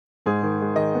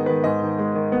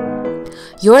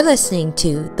You're listening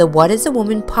to the What is a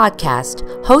Woman podcast,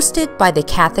 hosted by the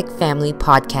Catholic Family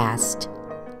Podcast.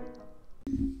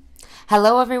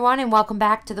 Hello, everyone, and welcome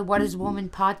back to the What is a Woman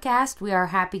podcast. We are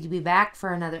happy to be back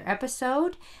for another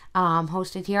episode,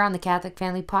 hosted here on the Catholic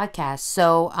Family Podcast.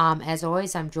 So, as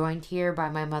always, I'm joined here by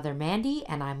my mother, Mandy,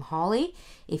 and I'm Holly.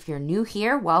 If you're new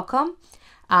here, welcome.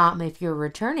 If you're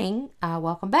returning,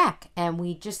 welcome back. And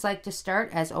we just like to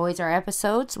start, as always, our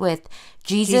episodes with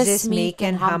Jesus meek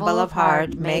and humble of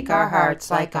heart, make our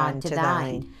hearts like unto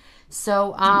thine.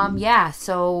 So,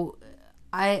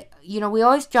 we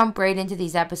always jump right into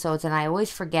these episodes, and I always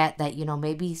forget that,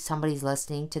 maybe somebody's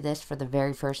listening to this for the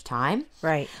very first time.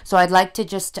 Right. So I'd like to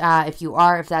just, if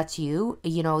that's you,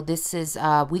 this is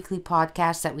a weekly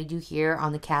podcast that we do here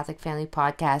on the Catholic Family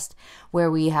Podcast, where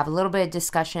we have a little bit of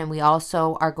discussion. We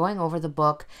also are going over the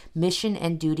book, Mission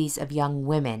and Duties of Young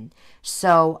Women.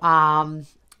 So,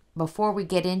 before we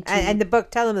get into... And the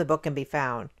book, tell them the book can be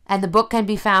found. And the book can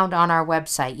be found on our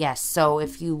website, yes. So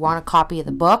if you want a copy of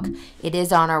the book, it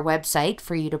is on our website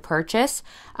for you to purchase,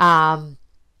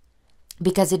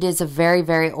 because it is a very,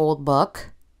 very old book.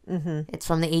 Mm-hmm. It's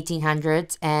from the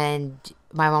 1800s, and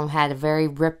my mom had a very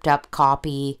ripped up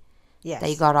copy that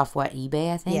you got off,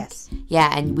 eBay, I think? Yes.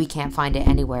 Yeah, and we can't find it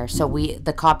anywhere. So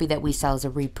the copy that we sell is a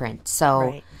reprint.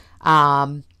 So,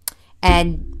 and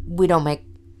we don't make...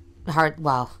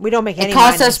 we don't make any money. It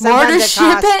costs us more to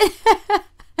ship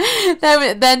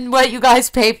it than what you guys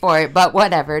pay for it, but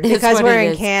whatever. It is because what we're it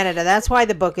in is. Canada. That's why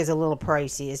the book is a little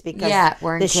pricey, is because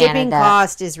we're in the shipping Canada.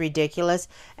 cost is ridiculous,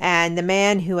 and the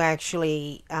man who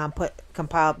actually put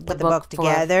the book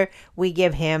together, we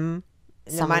give him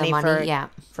the money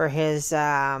for his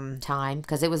time,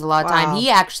 because it was a lot of time. He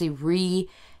actually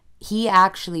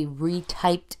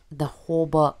retyped the whole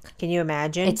book. Can you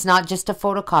imagine? It's not just a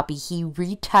photocopy. He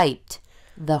retyped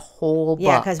the whole book.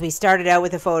 Yeah, because we started out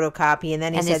with a photocopy, and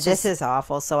then he said, this is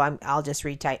awful, so I'll just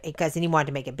retype, because then he wanted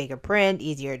to make a bigger print,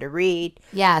 easier to read.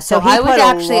 Yeah, so he put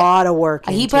a lot of work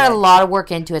into it. He put a lot of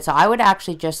work into it, so I would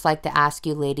actually just like to ask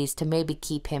you ladies to maybe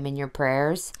keep him in your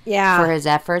prayers for his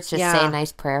efforts. Just say a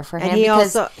nice prayer for him. And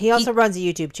he also runs a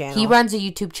YouTube channel. He runs a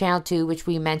YouTube channel, too, which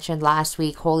we mentioned last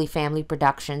week, Holy Family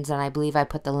Productions, and I believe I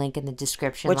put the link in the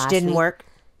description last week. Which didn't work.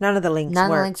 None of the links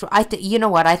worked. You know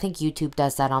what? I think YouTube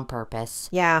does that on purpose.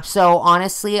 Yeah. So,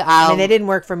 honestly, they didn't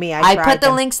work for me. I put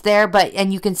the links there,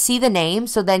 and you can see the name,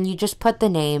 so then you just put the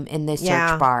name in the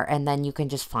search bar, and then you can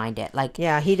just find it.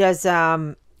 He does...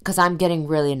 because I'm getting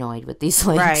really annoyed with these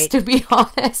links, to be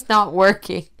honest, not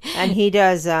working. And he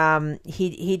does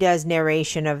he does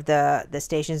narration of the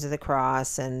Stations of the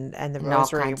Cross and the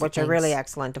Rosary, which are really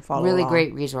excellent to follow Really along.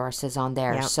 great resources on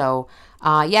there. Yep. So,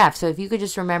 so if you could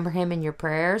just remember him in your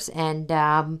prayers, and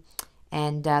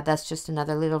that's just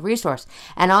another little resource.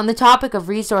 And on the topic of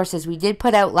resources, we did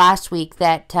put out last week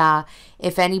that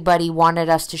if anybody wanted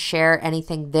us to share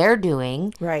anything they're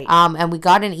doing, and we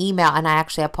got an email, and I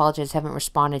actually apologize, haven't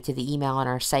responded to the email on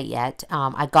our site yet.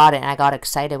 I got it, and I got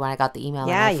excited when I got the email,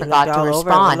 and I forgot to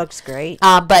respond. It looks great.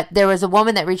 But there was a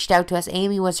woman that reached out to us.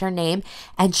 Amy was her name,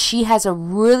 and she has a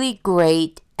really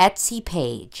great Etsy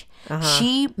page.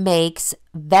 She makes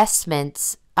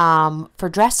vestments for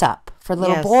dress up for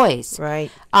little boys.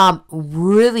 Right.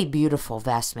 Really beautiful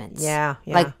vestments. Yeah.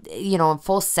 In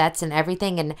full sets and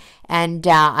everything. And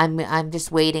I'm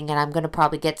just waiting, and I'm going to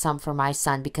probably get some for my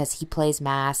son because he plays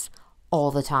mass all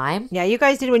the time. Yeah, you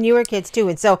guys did when you were kids too.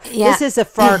 And so this is a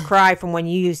far cry from when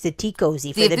you used the tea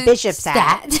cozy for the bishop's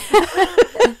hat.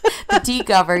 The tea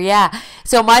cover, yeah.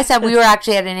 So my son, we were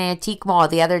actually at an antique mall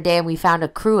the other day, and we found a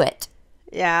cruet.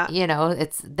 Yeah.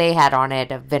 They had on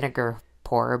it a vinegar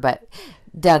pourer, but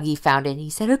Dougie found it, and he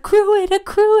said, a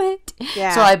cruet.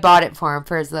 Yeah. So I bought it for him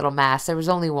for his little mass. There was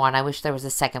only one. I wish there was a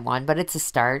second one, but it's a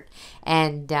start.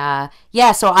 And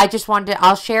so I just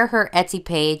I'll share her Etsy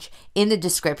page in the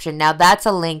description. Now that's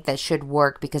a link that should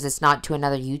work because it's not to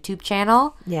another YouTube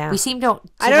channel. Yeah. We seem to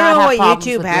I don't know what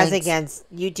YouTube has links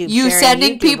against YouTube. You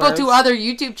sending people to other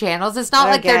YouTube channels. It's not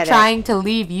like they're trying to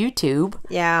leave YouTube.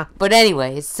 Yeah. But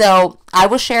anyways, so I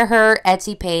will share her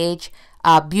Etsy page.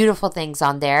 Beautiful things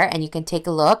on there, and you can take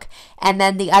a look. And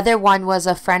then the other one was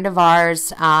a friend of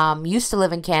ours, used to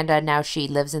live in Canada, now she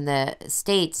lives in the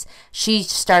States. She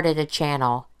started a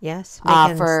channel. Yes.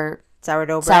 For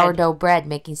sourdough bread.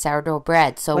 Making sourdough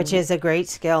bread. So, which is a great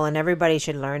skill, and everybody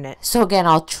should learn it. So again,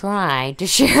 I'll try to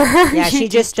share her. Yeah, she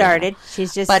just started.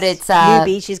 She's just it's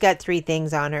newbie. She's got 3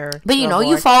 things on her. But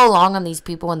you follow along on these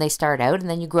people when they start out, and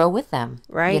then you grow with them.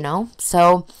 Right.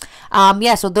 So,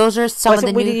 so those are some of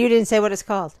the new... You didn't say what it's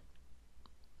called.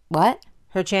 What?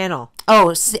 Her channel.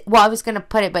 Oh, well, I was going to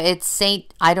put it, but it's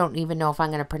Saint. I don't even know if I'm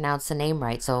going to pronounce the name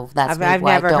right, so that's I've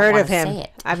why never I don't heard want of to him. say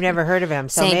it. I've never heard of him,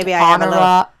 so Saint maybe I have a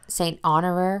little... Saint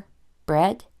Honorer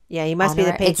Bread. Yeah, he must be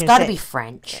the patron. It's got to be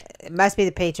French. It must be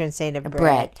the patron saint of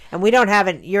bread. And we don't have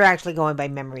it. You're actually going by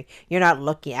memory. You're not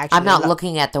looking. Actually, I'm not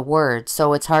looking at the word,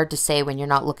 so it's hard to say when you're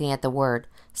not looking at the word.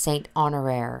 Saint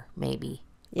Honoraire, maybe.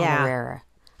 Yeah. Honoraire.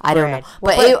 I don't know.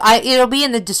 But it'll be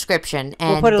in the description.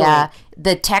 And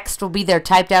the text will be there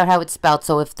typed out how it's spelled.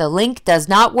 So if the link does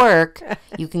not work,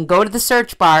 you can go to the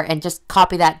search bar and just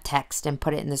copy that text and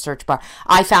put it in the search bar.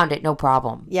 I found it no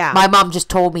problem. Yeah. My mom just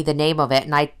told me the name of it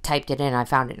and I typed it in. I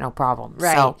found it no problem.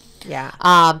 Right. So, yeah.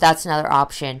 That's another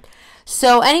option.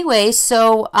 So anyway,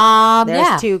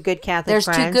 there's two good Catholic friends. There's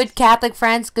two good Catholic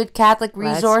friends, good Catholic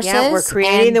resources. Yeah, we're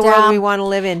creating the world we want to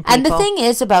live in, people. And the thing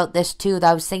is about this too, that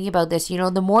I was thinking about this,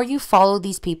 the more you follow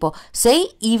these people, say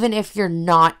even if you're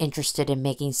not interested in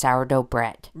making sourdough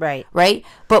bread. Right. Right?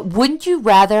 But wouldn't you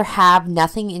rather have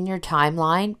nothing in your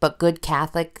timeline but good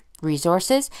Catholic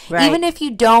resources? Right. Even if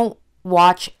you don't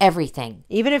watch everything.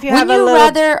 Even if you Wouldn't you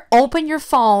rather open your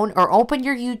phone or open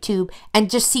your YouTube and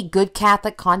just see good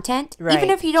Catholic content? Right. Even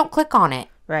if you don't click on it.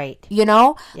 Right.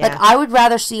 Like I would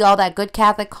rather see all that good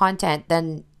Catholic content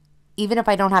than, even if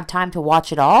I don't have time to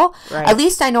watch it all, right. At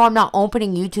least I know I'm not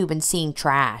opening YouTube and seeing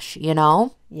trash,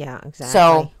 Yeah, exactly.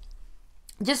 So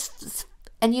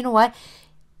and you know what?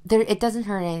 It doesn't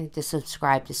hurt anything to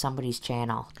subscribe to somebody's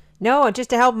channel. No, just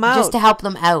to help them out. Just to help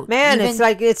them out. Man, it's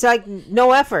like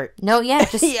no effort. No, yeah.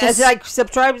 It's like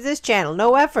subscribe to this channel.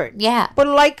 No effort. Yeah. Put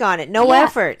a like on it. No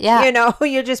effort. Yeah.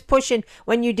 You're just pushing.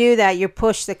 When you do that, you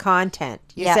push the content.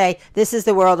 You say, this is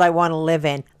the world I want to live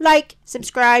in. Like,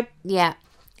 subscribe. Yeah.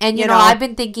 And, you know, I've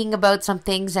been thinking about some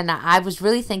things, and I was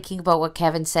really thinking about what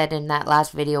Kevin said in that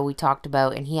last video we talked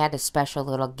about, and he had a special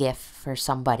little gift for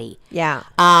somebody. Yeah.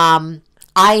 I'm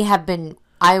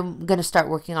going to start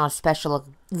working on special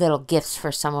little gifts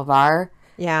for some of our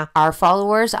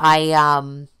followers.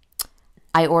 I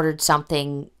ordered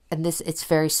something, and it's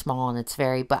very small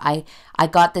and but I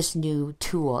got this new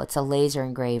tool. It's a laser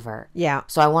engraver. Yeah.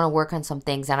 So I want to work on some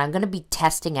things, and I'm going to be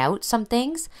testing out some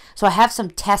things. So I have some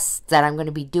tests that I'm going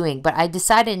to be doing, but I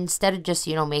decided instead of just,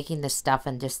 making this stuff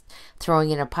and just throwing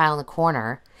it in a pile in the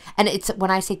corner. And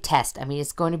when I say test, I mean,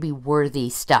 it's going to be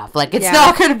worthy stuff. Like, it's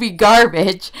not going to be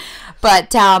garbage.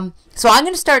 But, so I'm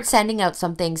going to start sending out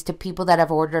some things to people that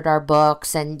have ordered our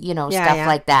books and, stuff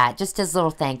like that. Just as little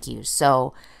thank yous.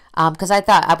 So, because I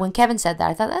thought, when Kevin said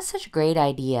that, I thought that's such a great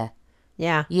idea.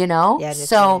 Yeah. Yeah,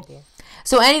 it's a good idea.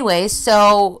 So anyways,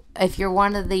 so if you're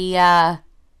one of the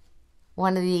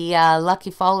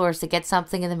lucky followers that get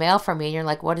something in the mail from me and you're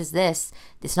like, what is this?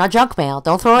 It's not junk mail.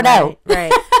 Don't throw it out.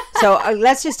 Right. So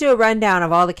let's just do a rundown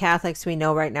of all the Catholics we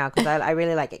know right now, because I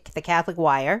really like it. The Catholic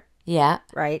Wire. Yeah.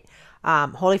 Right.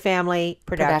 Holy Family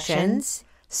Productions.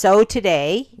 So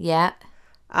Today. Yeah.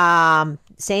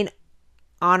 Saint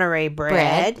Honorary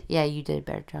Bread. Yeah, you did a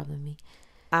better job than me.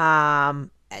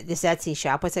 This Etsy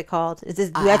shop, what's it called? Do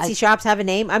Etsy shops have a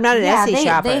name? I'm not an Etsy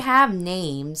shopper. They have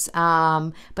names,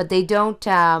 but they don't.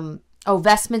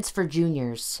 Vestments for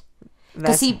Juniors.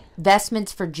 Because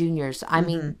Vestments for Juniors. I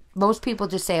mean, most people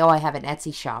just say, I have an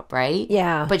Etsy shop, right?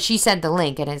 Yeah. But she sent the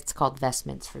link, and it's called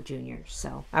Vestments for Juniors.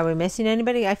 So, are we missing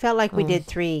anybody? I felt like we did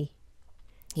 3.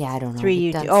 Yeah, I don't know.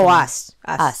 3 YouTube.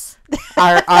 Us.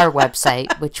 Our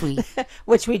website,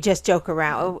 which we just joke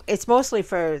around. It's mostly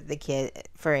for the kid,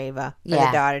 for Ava, for the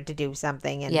daughter to do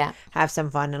something and have some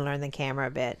fun and learn the camera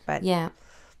a bit. But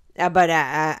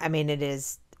I mean, it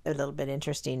is a little bit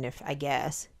interesting, I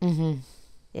guess. Mm-hmm.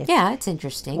 It's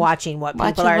interesting watching what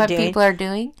people are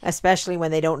doing, especially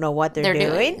when they don't know what they're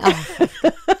doing. Oh.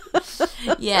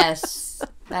 Yes.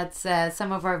 That's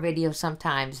some of our videos.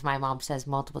 Sometimes my mom says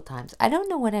multiple times, I don't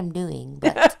know what I'm doing,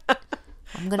 but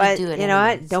I'm going to do it. You know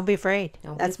what? Don't be afraid.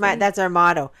 That's our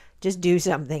motto. Just do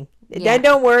something. Then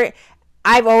don't worry.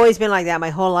 I've always been like that my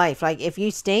whole life. Like, if you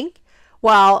stink,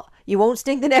 well, you won't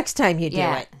stink the next time you do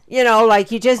it. Like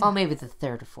you just... Well, maybe the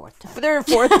third or fourth time.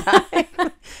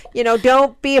 Time.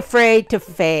 Don't be afraid to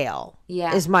fail.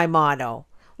 Yeah. Is my motto.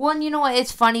 Well, and you know what?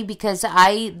 It's funny because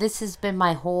this has been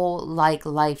my whole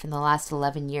life in the last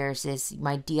 11 years is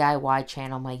my DIY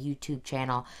channel, my YouTube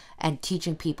channel, and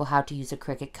teaching people how to use a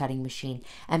Cricut cutting machine.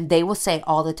 And they will say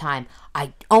all the time,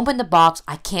 I open the box,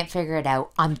 I can't figure it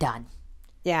out, I'm done.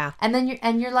 Yeah. And then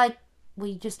you're like, well,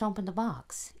 you just opened the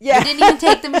box. Yeah. You didn't even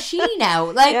take the machine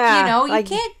out.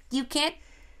 You can't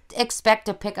expect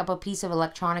to pick up a piece of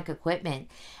electronic equipment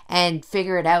and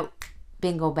figure it out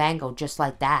bingo bango just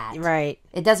like that. Right.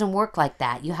 It doesn't work like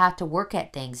that. You have to work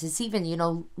at things. It's even,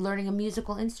 learning a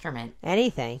musical instrument.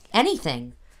 Anything.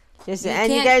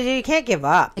 you can't give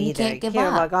up either. You can't give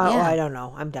up. Like, oh, I don't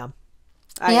know. I'm dumb.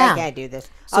 I can't do this.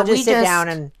 So I'll just sit down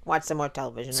and watch some more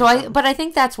television. But I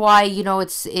think that's why,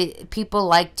 people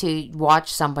like to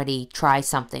watch somebody try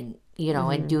something,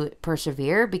 and do it,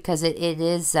 persevere, because it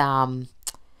is. And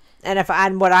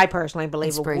what I personally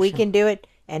believe, if we can do it,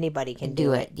 anybody can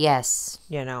do it. Yes.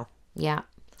 Yeah.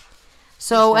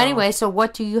 So anyway,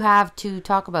 what do you have to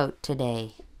talk about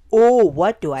today? Oh,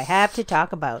 what do I have to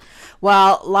talk about?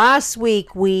 Well, last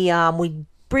week we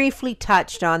briefly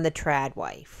touched on the trad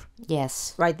wife.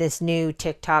 Yes. Right, this new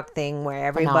TikTok thing where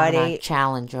everybody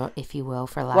challenge, if you will,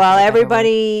 for lack of a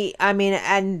everybody word. I mean,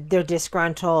 and they're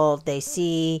disgruntled. They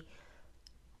see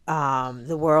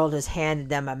the world has handed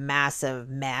them a massive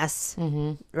mess,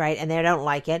 right? And they don't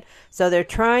like it. So they're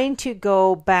trying to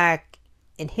go back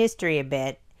in history a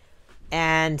bit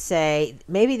and say,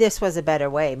 maybe this was a better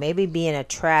way. Maybe being a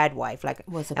trad wife.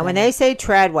 When they say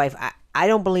trad wife, I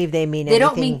don't believe they mean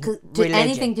anything. They don't mean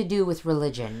anything to do with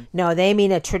religion. No, they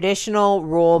mean a traditional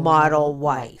role model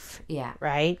wife. Yeah.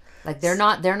 Right? Like they're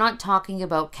not talking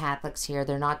about Catholics here.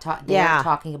 They're not they're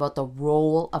talking about the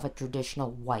role of a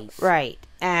traditional wife. Right.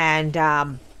 And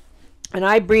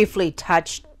I briefly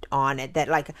touched on it that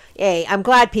hey, I'm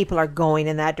glad people are going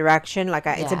in that direction.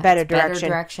 It's a better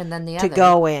direction than the other to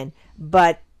go in.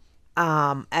 But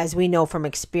as we know from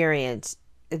experience,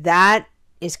 that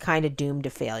is kind of doomed to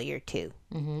failure too.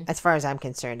 As far as I'm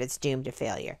concerned, it's doomed to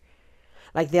failure.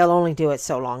 They'll only do it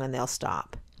so long and they'll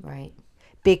stop. Right.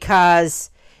 Because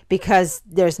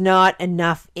there's not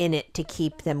enough in it to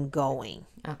keep them going.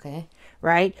 Okay.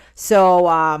 Right?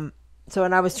 So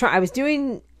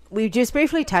when we just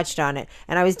briefly touched on it,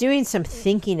 and I was doing some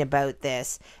thinking about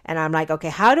this, and I'm like, okay,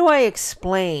 how do I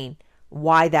explain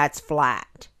why that's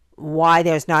flat? Why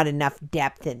there's not enough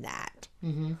depth in that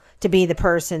to be the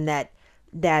person that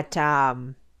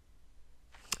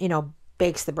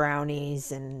bakes the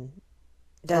brownies and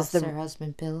does fluffs her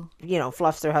husband pillow.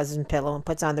 Fluffs their husband's pillow and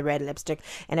puts on the red lipstick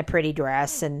and a pretty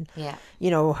dress and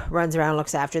runs around,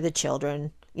 looks after the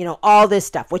children. All this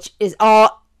stuff, which is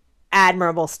all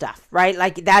admirable stuff, right?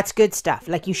 That's good stuff.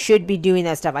 You should be doing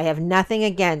that stuff. I have nothing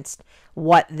against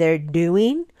what they're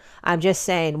doing. I'm just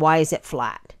saying, why is it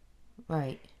flat?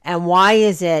 Right. And why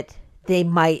is it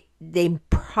they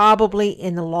probably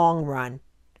in the long run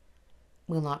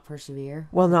will not persevere.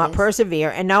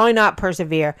 And not only not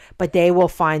persevere, but they will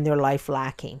find their life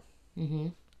lacking.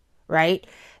 Right?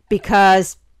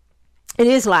 Because it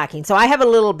is lacking. So I have a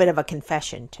little bit of a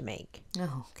confession to make.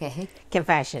 Oh, okay.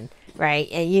 Confession, right?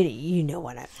 And you know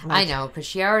what I know, because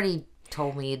she already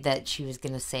told me that she was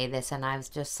going to say this, and I was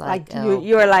just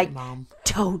you were like, Mom,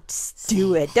 don't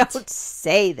do it. Don't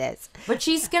say this. But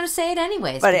she's going to say it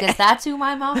anyways, because that's who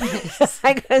my mom is.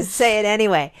 I'm going to say it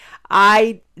anyway.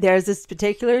 There's this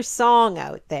particular song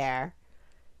out there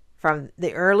from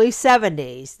the early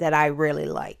 70s that I really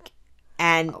like.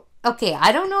 And okay,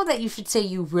 I don't know that you should say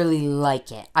you really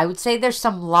like it. I would say there's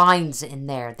some lines in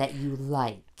there that you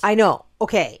like. I know.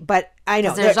 Okay, but I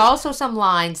know. There's also some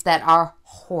lines that are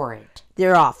horrid.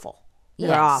 They're awful.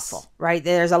 They're awful, right?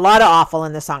 There's a lot of awful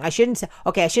in the song. I shouldn't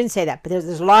say that, but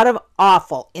there's a lot of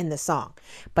awful in the song.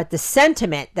 But the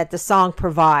sentiment that the song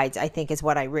provides, I think, is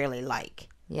what I really like.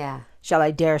 Yeah. Shall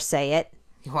I dare say it?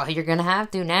 Well, you're going to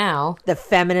have to now. The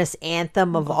feminist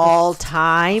anthem of all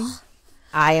time.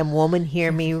 I am woman,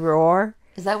 hear me roar.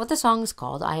 Is that what the song is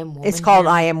called? I am woman. It's called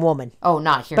I Am Woman. Oh,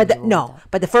 not hear me roar. No,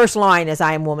 but the first line is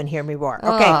I am woman, hear me roar.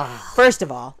 Okay, first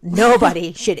of all,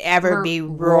 nobody should ever be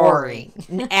roaring.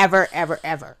 Ever, ever,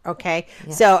 ever. Okay?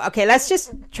 Yeah. So, let's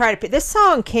just try to... This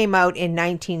song came out in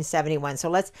 1971, so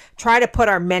let's try to put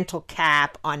our mental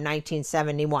cap on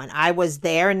 1971. I was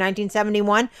there in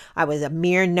 1971. I was a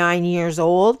mere 9 years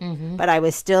old, but I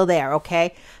was still there,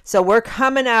 okay? So we're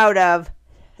coming out of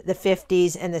the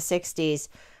 50s and the 60s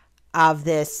of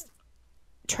this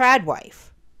trad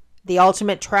wife, the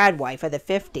ultimate trad wife of the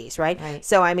 50s, right?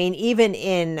 So, I mean, even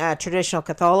in traditional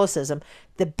Catholicism,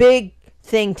 the big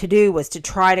thing to do was to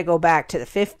try to go back to the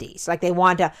 50s. They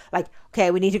want to,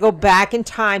 okay, we need to go back in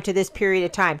time to this period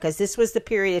of time, because this was the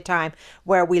period of time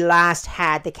where we last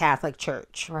had the Catholic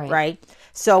Church, right?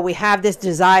 So we have this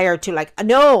desire to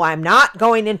no, I'm not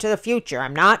going into the future.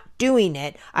 I'm not doing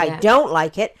it. I don't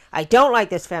like it. I don't like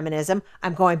this feminism.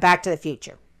 I'm going back to the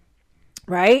future.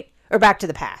 Right? Or back to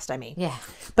the past, I mean. Yeah.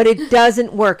 But it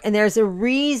doesn't work. And there's a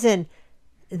reason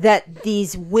that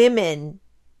these women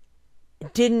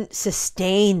didn't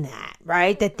sustain that,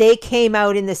 right? That they came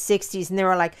out in the 60s and they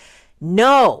were like,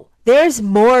 no, there's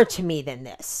more to me than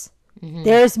this.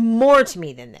 There's more to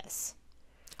me than this.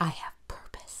 I have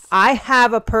purpose. I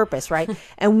have a purpose, right?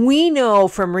 And we know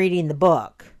from reading the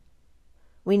book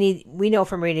we know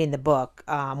from reading the book,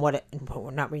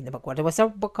 we're not reading the book. What's the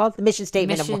book called? The Mission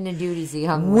Statement. Mission and Duties of the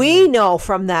Young We Woman. know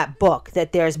from that book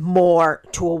that there's more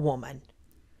to a woman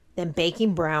than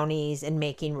baking brownies and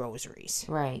making rosaries.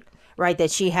 Right. Right,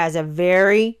 that she has a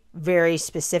very, very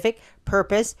specific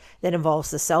purpose that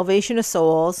involves the salvation of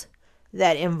souls,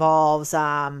 that involves,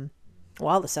 the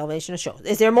salvation of souls.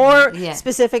 Is there more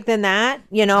specific than that?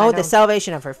 You know, the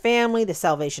salvation of her family, the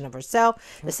salvation of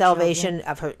herself, the salvation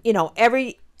of her, you know,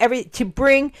 every to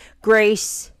bring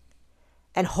grace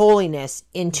and holiness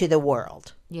into the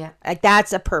world. Yeah. Like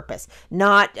that's a purpose.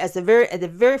 Not as the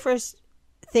very first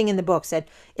thing in the book said,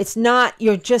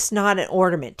 you're just not an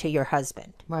ornament to your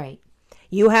husband. Right.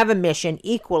 You have a mission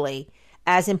equally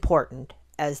as important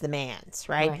as the man's,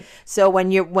 right? So when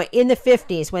in the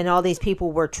 50s, when all these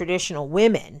people were traditional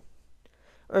women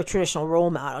or traditional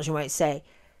role models, you might say,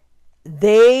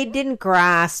 they didn't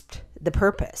grasp the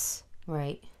purpose.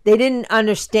 Right. They didn't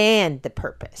understand the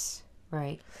purpose.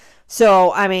 Right.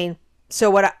 So, I mean,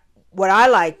 what I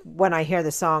like when I hear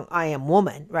the song, I Am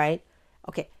Woman, right?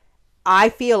 Okay. I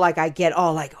feel like I get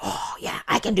all like, oh, yeah,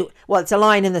 I can do it. Well, it's a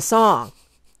line in the song.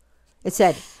 It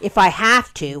said, if I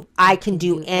have to, I can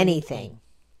do anything.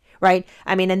 Right?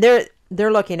 I mean, and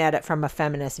they're looking at it from a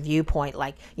feminist viewpoint.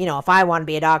 Like, you know, if I want to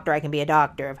be a doctor, I can be a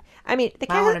doctor. I mean, if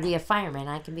I want to be a fireman,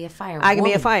 I can be a fireman. I can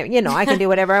be a fireman. You know, I can do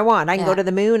whatever I want. I can go to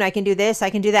the moon. I can do this.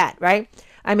 I can do that. Right?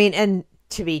 I mean, and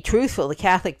to be truthful, the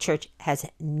Catholic Church has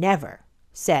never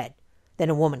said that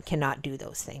a woman cannot do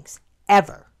those things.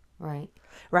 Ever. Right.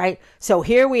 Right? So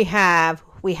here we have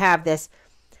this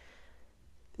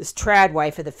trad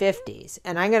wife of the 50s,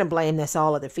 and I'm going to blame this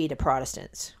all at the feet of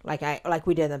Protestants, like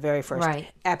we did in the very first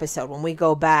episode when we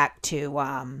go back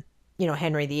to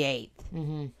Henry VIII,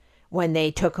 when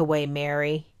they took away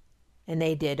Mary, and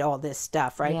they did all this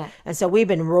stuff, right? Yeah. And so we've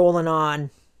been rolling on,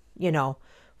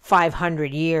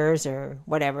 500 years or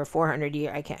whatever, 400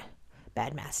 years. I can't.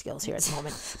 Bad math skills here at the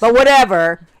moment, but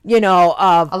whatever,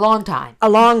 a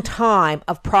long time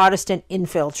of Protestant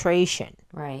infiltration,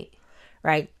 right?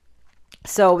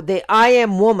 So the I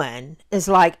Am Woman is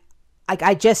like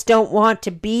I just don't want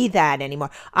to be that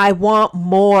anymore. I want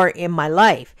more in my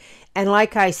life. And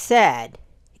like I said,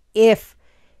 if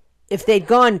they'd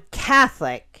gone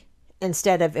Catholic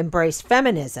instead of embraced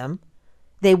feminism,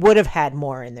 they would have had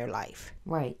more in their life.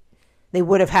 Right. They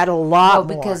would have had a lot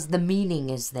more. Because the meaning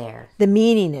is there. The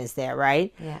meaning is there,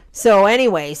 right? Yeah. So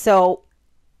anyway,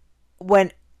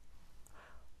 when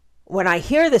I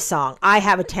hear the song, I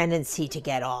have a tendency to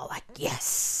get all like,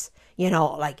 yes,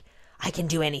 like I can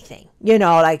do anything,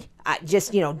 like I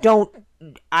just,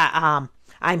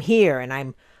 I'm here and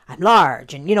I'm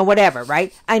large and, whatever.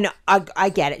 Right. I know. I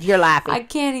get it. You're laughing. I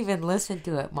can't even listen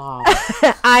to it, Mom.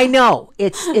 I know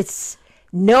it's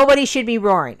nobody should be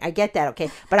roaring. I get that.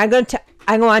 Okay. But I'm going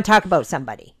to talk about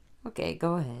somebody. Okay.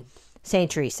 Go ahead.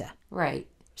 Saint Teresa. Right.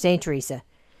 Saint Teresa.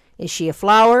 Is she a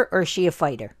flower or is she a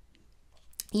fighter?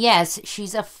 Yes,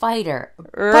 she's a fighter.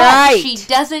 Right. But she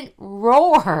doesn't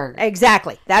roar.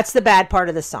 Exactly. That's the bad part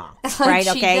of the song. Right?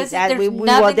 Okay. We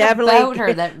will definitely about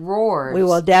her that roars. We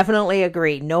will definitely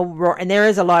agree. No roar. And there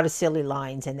is a lot of silly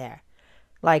lines in there.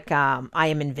 Like, I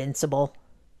am invincible.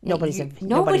 Nobody's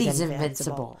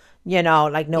invincible.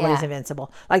 Like nobody's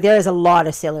invincible. Like there is a lot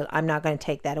of silly. I'm not going to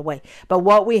take that away. But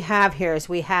what we have here is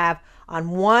we have on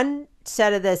one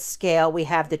set of the scale, we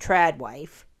have the trad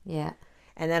wife. Yeah.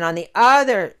 And then on the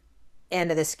other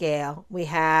end of the scale, we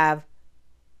have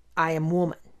I Am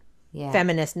Woman. Yeah.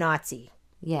 Feminist Nazi.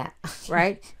 Yeah.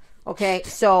 Right? Okay.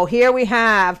 So here we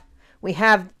have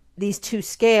these two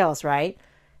scales, right?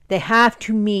 They have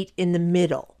to meet in the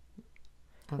middle.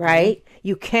 Okay. Right?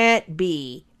 You can't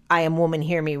be I am woman,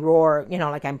 hear me roar,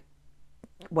 like I'm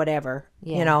whatever,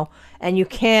 and you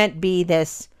can't be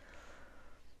this,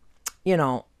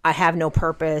 I have no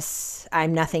purpose.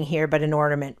 I'm nothing here but an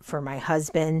ornament for my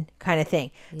husband kind of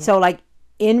thing. Yeah. So like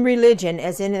in religion,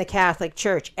 as in the Catholic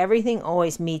Church, everything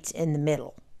always meets in the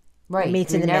middle. Right. It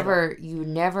meets in the middle. You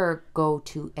never go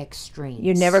to extremes.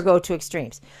 You never go to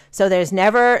extremes. So there's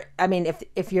never,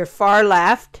 if you're far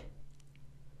left,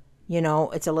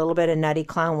 it's a little bit of nutty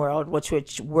clown world,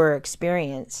 which we're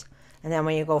experience. And then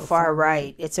when you go far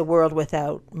right, it's a world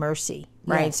without mercy,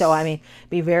 right? Yes. So,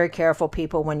 be very careful,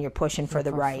 people, when you're pushing for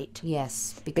the right.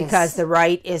 Yes. Because the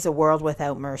right is a world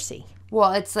without mercy.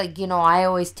 Well, it's like, I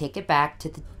always take it back to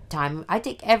the time. I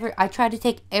try to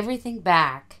take everything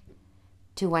back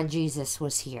to when Jesus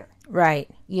was here. Right.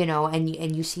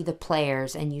 And you see the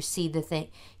players and you see the thing,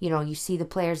 you see the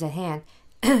players at hand.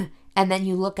 And then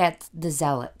you look at the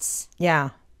zealots. Yeah.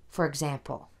 For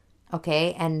example.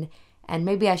 Okay? And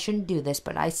maybe I shouldn't do this,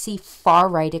 but I see far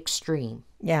right extreme.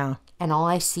 Yeah. and all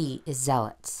I see is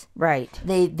zealots. Right.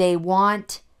 They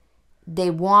want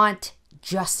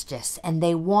justice, and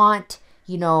they want,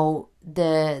 the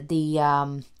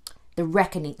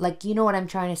reckoning. Like, you know what I'm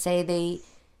trying to say? They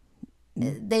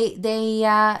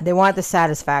want the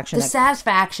satisfaction. The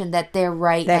satisfaction that they're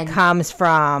right. That comes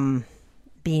from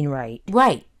being right.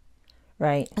 Right.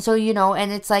 Right. So,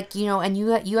 and it's like, and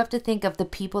you have to think of the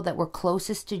people that were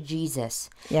closest to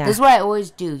Jesus. Yeah. This is what I always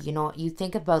do. You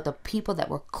think about the people that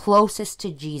were closest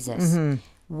to Jesus. Mm-hmm.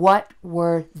 What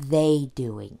were they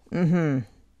doing? Mm-hmm.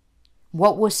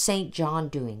 What was St. John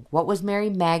doing? What was Mary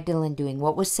Magdalene doing?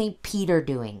 What was St. Peter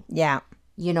doing? Yeah.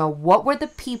 What were the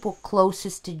people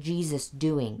closest to Jesus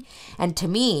doing? And to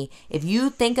me, if you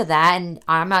think of that, and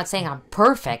I'm not saying I'm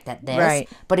perfect at this, right,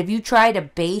 but if you try to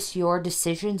base your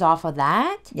decisions off of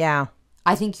that, yeah,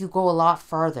 I think you go a lot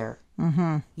further.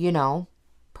 Mm-hmm.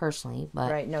 Personally,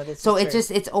 but right, no, so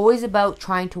it's always about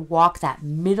trying to walk that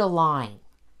middle line.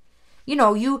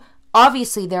 You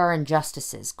obviously there are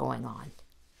injustices going on.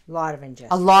 A lot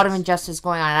of injustice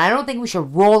going on. And I don't think we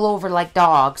should roll over like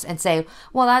dogs and say,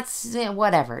 well, that's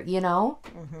whatever,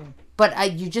 Mm-hmm.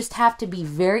 But you just have to be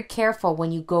very careful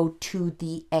when you go to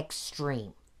the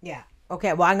extreme. Yeah.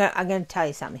 Okay. Well, I'm gonna tell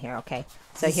you something here. Okay.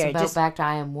 So is here, just back to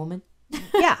I Am Woman.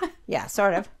 Yeah,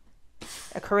 sort of.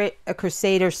 A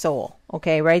crusader soul.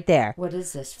 Okay, right there. What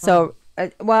is this from? So,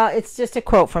 well, it's just a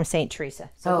quote from Saint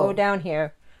Teresa. So go down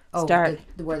here. Start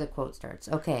where the quote starts.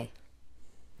 Okay.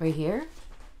 Right here.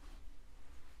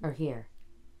 Or here?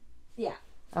 Yeah.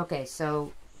 Okay,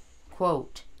 so,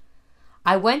 quote,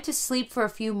 I went to sleep for a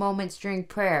few moments during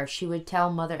prayer, she would tell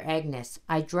Mother Agnes.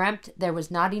 I dreamt there was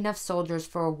not enough soldiers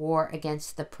for a war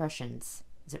against the Prussians.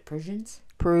 Is it Prussians?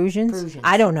 Perusians?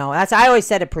 I don't know. I always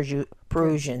said it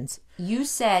Perusians. You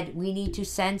said we need to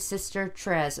send Sister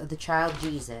Therese of the Child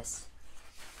Jesus.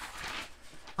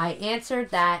 I answered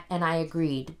that and I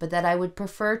agreed, but that I would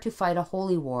prefer to fight a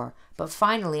holy war. But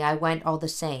finally I went all the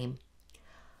same.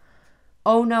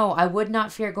 Oh no, I would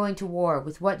not fear going to war.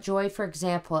 With what joy, for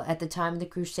example, at the time of the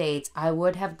Crusades, I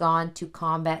would have gone to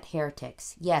combat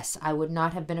heretics. Yes, I would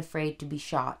not have been afraid to be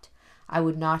shot. I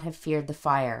would not have feared the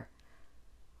fire.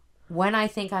 When I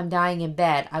think I'm dying in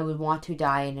bed, I would want to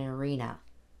die in an arena.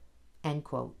 End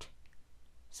quote.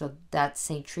 So that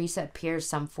St. Teresa appears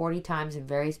some 40 times in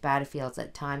various battlefields,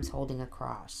 at times holding a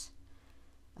cross.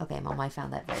 Okay, Mom, I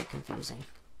found that very confusing.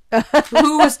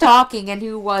 Who was talking and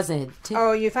who wasn't?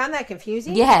 Oh, you found that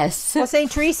confusing? Yes. Well, St.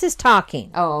 Teresa's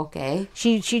talking. Oh, okay.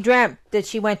 She dreamt that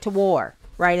she went to war,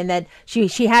 right? And then she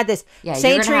had this. Yeah,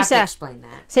 Saint Teresa. Have to explain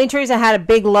that. St. Teresa had a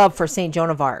big love for St. Joan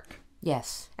of Arc.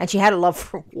 Yes. And she had a love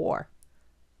for war.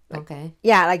 Okay.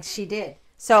 Yeah, like she did.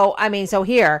 So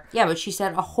here. Yeah, but she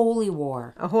said a holy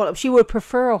war. She would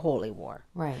prefer a holy war.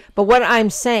 Right. But what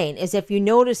I'm saying is, if you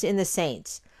notice in the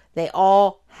saints, they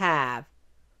all have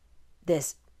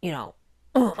this,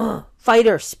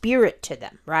 fighter spirit to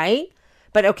them, right?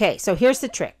 But okay, so here's the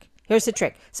trick.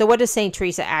 So what does St.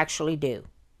 Teresa actually do?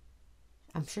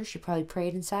 I'm sure she probably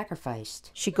prayed and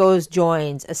sacrificed. She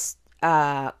joins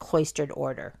a cloistered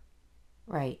order.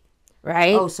 Right.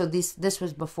 Right? Oh, so this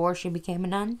was before she became a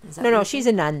nun? No, she's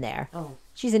a nun there. Oh.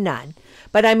 She's a nun.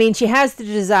 But I mean, she has the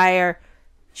desire,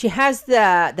 she has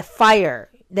the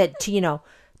fire that,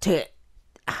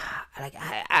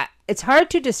 it's hard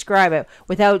to describe it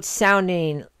without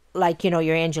sounding like,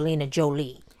 you're Angelina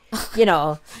Jolie.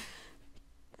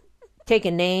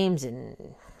 Taking names and,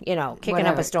 kicking Whatever.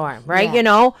 up a storm, right?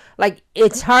 Yeah.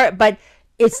 It's hard, but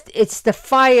it's the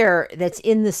fire that's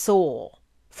in the soul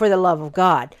for the love of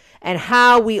God, and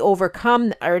how we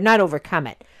overcome, or not overcome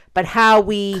it, but how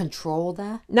we control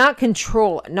that. Not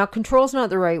control. Now, control's not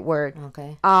the right word.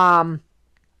 Okay. How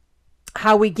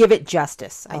we give it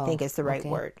justice, I think is the right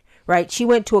word. Right? She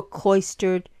went to a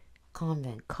cloistered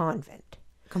convent.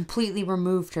 Completely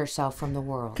removed herself from the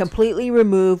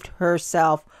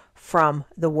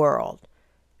world.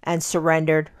 And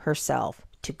surrendered herself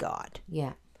to God.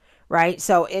 Yeah. Right?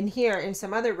 So in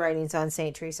some other writings on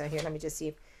St. Teresa, here, let me just see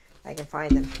if I can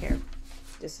find them here.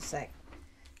 Just a sec.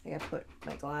 I gotta put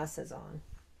my glasses on.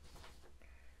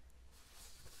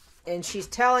 And she's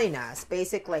telling us,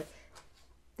 basically,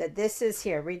 that this is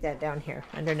here. Read that down here,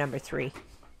 under number 3.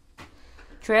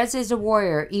 Therese is a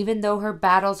warrior, even though her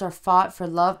battles are fought for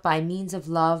love by means of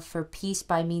love, for peace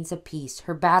by means of peace.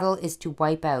 Her battle is to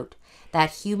wipe out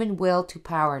that human will to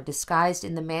power, disguised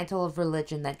in the mantle of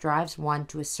religion that drives one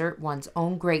to assert one's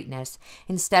own greatness,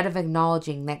 instead of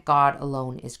acknowledging that God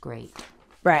alone is great.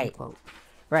 Right. Unquote.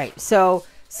 Right. So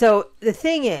the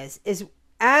thing is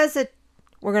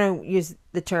we're going to use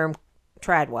the term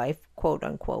trad wife, quote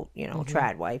unquote,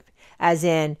 trad wife, as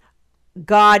in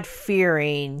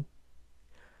God-fearing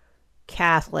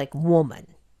Catholic woman,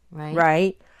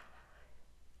 right?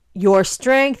 Your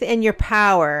strength and your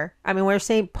power, I mean, where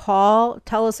St. Paul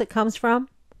tell us it comes from?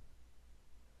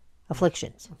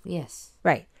 Afflictions. Yes.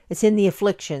 Right. It's in the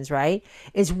afflictions, right?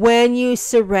 Is when you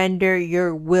surrender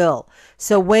your will.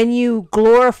 So when you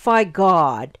glorify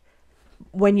God,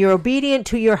 when you're obedient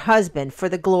to your husband for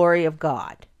the glory of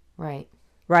God. Right.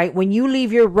 Right? When you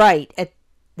leave your right at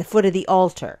the foot of the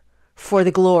altar for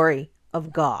the glory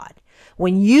of God.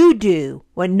 When you do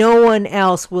what no one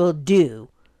else will do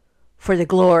for the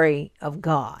glory of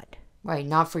God. Right,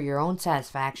 not for your own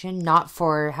satisfaction, not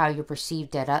for how you're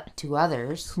perceived to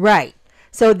others. Right.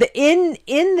 So in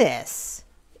this,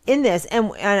 and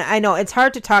I know it's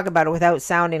hard to talk about it without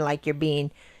sounding like you're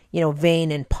being,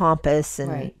 vain and pompous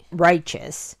and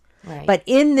righteous. Right. But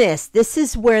in this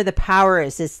is where the power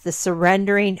is. It's the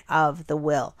surrendering of the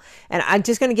will. And I'm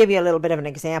just going to give you a little bit of an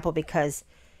example because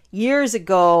years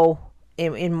ago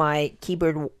in my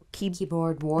keyboard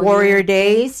warrior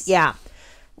days, yeah,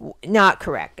 not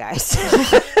correct, guys.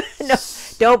 No,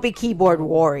 don't be keyboard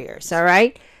warriors. All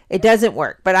right, it doesn't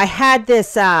work. But I had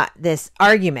this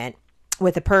argument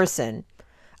with a person.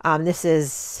 I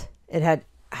can't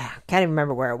even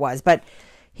remember where it was, but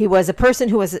he was a person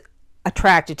who was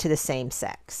attracted to the same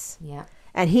sex. Yeah.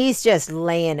 And he's just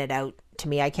laying it out to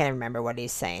me. I can't remember what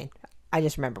he's saying. I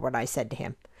just remember what I said to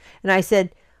him. And I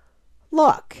said,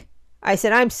 look,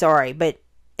 I'm sorry, but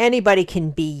anybody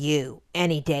can be you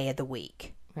any day of the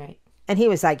week. Right. And he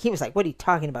was like, what are you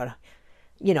talking about?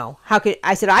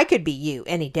 I said, I could be you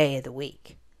any day of the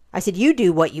week. I said, you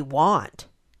do what you want.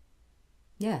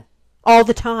 Yeah. All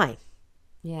the time.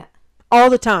 Yeah.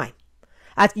 All the time.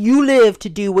 You live to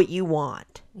do what you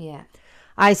want. Yeah.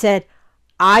 I said,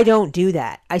 I don't do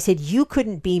that. I said, you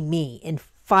couldn't be me in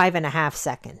 5.5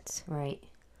 seconds. Right.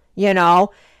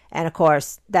 And of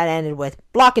course, that ended with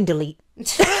block and delete.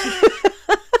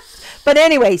 But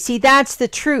anyway, see, that's the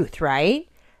truth, right?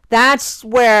 That's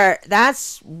where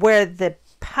the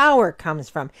power comes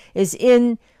from, is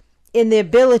in the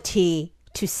ability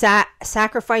to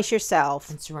sacrifice yourself.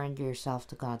 And surrender yourself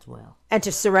to God's will. And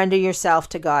to surrender yourself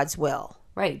to God's will.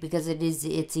 Right, because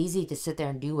it's easy to sit there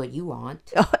and do what you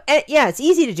want. Oh, yeah, it's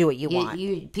easy to do what you want.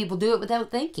 People do it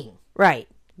without thinking. Right.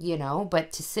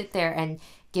 But to sit there and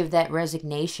give that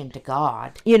resignation to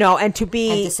God. And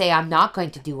to say, I'm not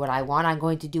going to do what I want, I'm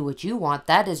going to do what you want,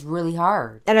 that is really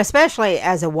hard. And especially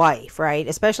as a wife, right?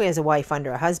 Especially as a wife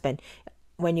under a husband,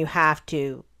 when you have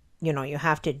to, you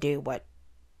have to do what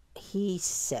he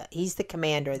said. He's the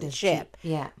commander of the ship.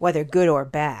 Yeah. Whether good or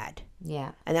bad.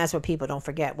 Yeah. And that's what people don't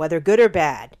forget. Whether good or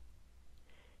bad,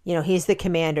 he's the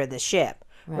commander of the ship,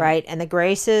 right? And the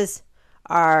graces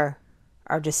are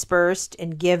dispersed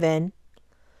and given.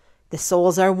 The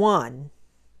souls are won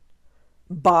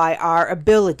by our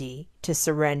ability to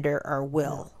surrender our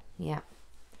will. Yeah.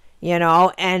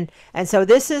 And so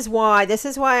this is why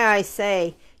I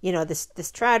say, this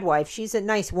trad wife, she's a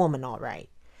nice woman, all right.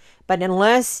 But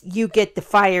unless you get the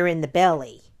fire in the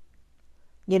belly,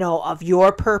 of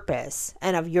your purpose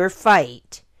and of your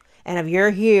fight and of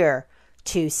your here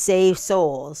to save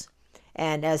souls,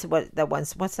 and as what's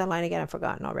that line again? I've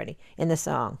forgotten already in the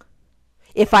song.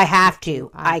 If I have to,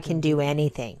 I can do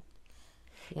anything.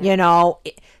 Yeah.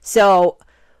 So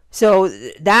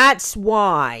that's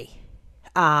why,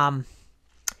 I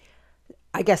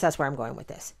guess that's where I'm going with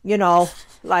this.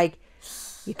 Like,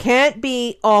 you can't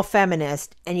be all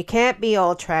feminist and you can't be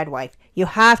all trad wife. You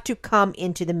have to come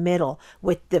into the middle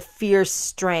with the fierce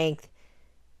strength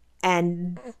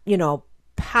and,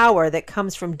 power that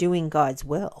comes from doing God's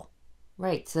will.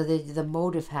 Right. So the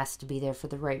motive has to be there for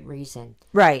the right reason.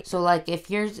 Right. So like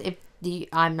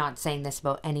I'm not saying this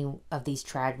about any of these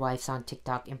trad wives on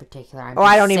TikTok in particular.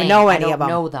 I don't even know any of them. I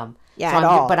don't know them. Yeah, at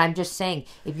all. But I'm just saying,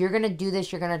 if you're going to do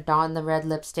this, you're going to don the red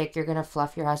lipstick, you're going to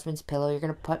fluff your husband's pillow, you're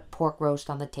going to put pork roast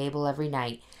on the table every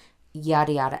night,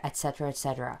 yada, yada, etc.,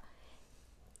 etc.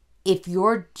 If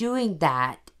you're doing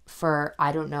that for,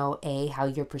 I don't know, how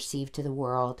you're perceived to the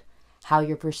world, how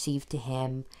you're perceived to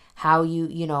him, how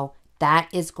that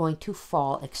is going to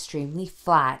fall extremely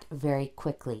flat very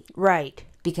quickly. Right.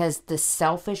 Because the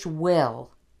selfish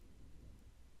will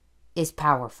is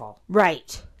powerful.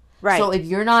 Right. Right. So if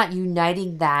you're not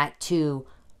uniting that to,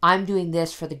 I'm doing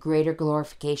this for the greater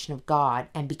glorification of God,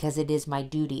 and because it is my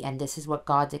duty, and this is what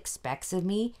God expects of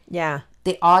me. Yeah.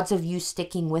 The odds of you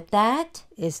sticking with that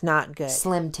is not good.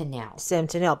 Slim to nil. Slim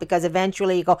to nil. Because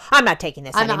eventually you go, I'm not taking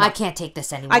this anymore. I can't take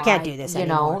this anymore. I can't do this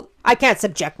anymore. I can't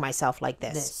subject myself like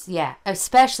this. Yeah.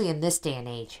 Especially in this day and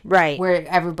age. Right. Where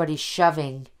everybody's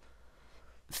shoving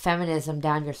feminism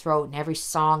down your throat in every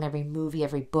song, every movie,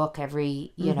 every book,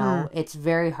 every, you know, it's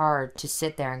very hard to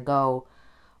sit there and go,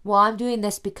 well, I'm doing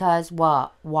this because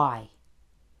what? Why?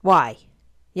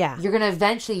 Yeah. You're going to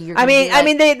eventually, I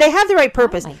mean, they have the right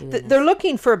purpose. They're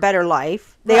looking for a better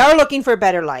life. They are looking for a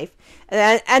better life.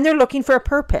 And they're looking for a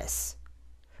purpose.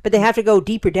 But they have to go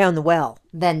deeper down the well.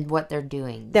 Than what they're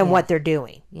doing. What they're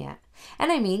doing. Yeah.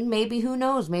 And I mean, maybe, who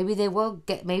knows? Maybe they will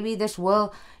get, maybe this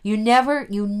will, you never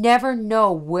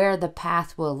know where the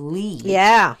path will lead.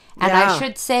 Yeah. And I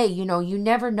should say, you know, you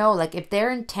never know, like, if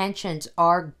their intentions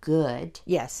are good.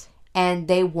 Yes. And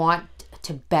they want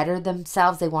to better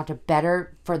themselves, they want to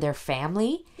better for their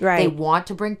family. Right. They want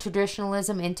to bring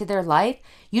traditionalism into their life.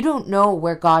 You don't know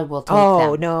where God will take them.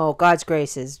 Oh, no. God's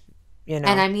grace is, you know.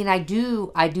 And I mean, I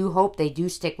do hope they do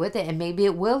stick with it, and maybe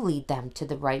it will lead them to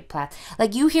the right path.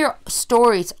 Like, you hear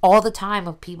stories all the time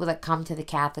of people that come to the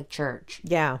Catholic Church.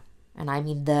 Yeah. And I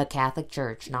mean the Catholic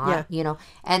Church, not, you know,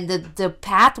 and the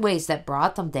pathways that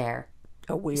brought them there.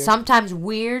 Oh, weird. Sometimes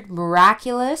weird,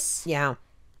 miraculous. Yeah.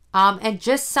 And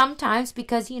just sometimes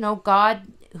because, you know, God,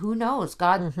 who knows?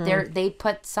 God, they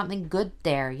put something good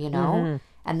there, you know,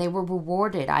 and they were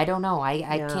rewarded. I don't know. I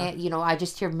can't, you know, I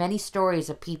just hear many stories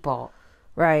of people.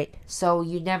 Right. So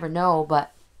you never know,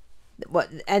 but.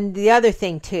 And the other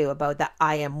thing, too, about the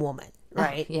I am woman,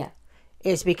 right? Yeah.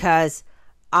 Is because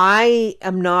I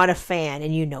am not a fan,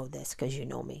 and you know this because you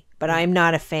know me, but I'm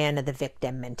not a fan of the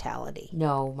victim mentality.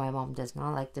 No, my mom does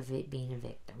not like being a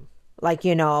victim. Like,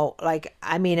 you know, like,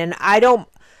 I mean, and I don't,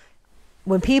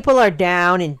 when people are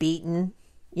down and beaten,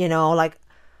 you know, like,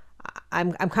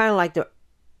 I'm kind of like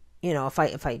you know, if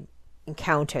I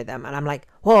encounter them and I'm like,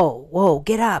 whoa,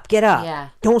 get up. Yeah.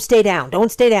 Don't stay down.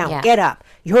 Yeah. Get up.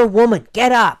 You're a woman.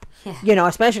 Get up. Yeah. You know,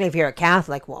 especially if you're a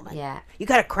Catholic woman. Yeah. You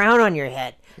got a crown on your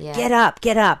head. Yeah. Get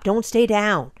up. Don't stay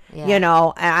down. Yeah. You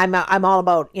know, and I'm all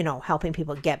about, you know, helping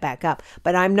people get back up,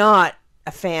 but I'm not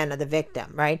a fan of the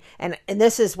victim, right? And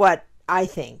this is what I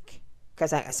think,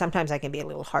 because sometimes I can be a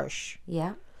little harsh.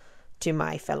 Yeah. To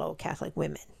my fellow Catholic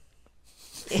women.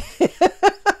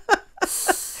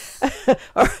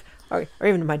 or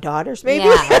even my daughters, maybe.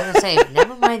 Yeah, I was going to say,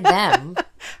 never mind them.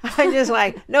 I'm just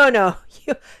like, no,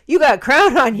 you got a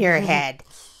crown on your head.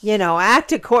 You know,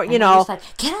 act according, you know. Like,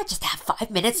 can I just have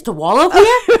 5 minutes to wallow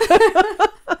here?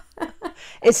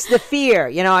 It's the fear,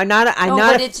 you know. I'm not.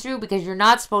 But it's true, because you're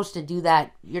not supposed to do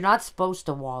that. You're not supposed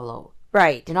to wallow.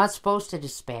 Right. You're not supposed to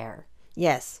despair.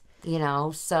 Yes. You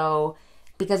know, so,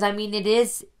 because I mean,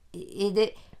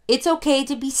 it's okay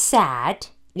to be sad.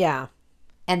 Yeah.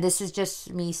 And this is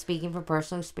just me speaking from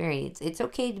personal experience. It's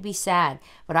okay to be sad.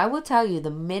 But I will tell you, the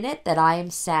minute that I am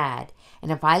sad,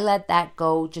 and if I let that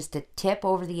go just to tip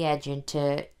over the edge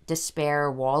into despair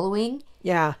or wallowing,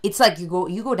 yeah, it's like you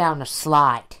go down a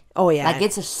slide. Oh, yeah. Like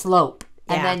it's a slope.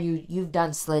 Yeah. And then you've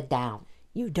done slid down.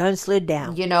 You've done slid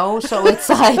down. You know, so it's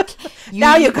like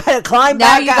now you gotta climb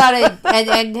back. Now you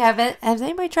gotta and has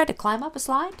anybody tried to climb up a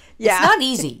slide? Yeah, it's not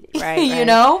easy. Right. You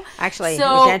know. Actually,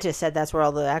 the dentist said that's where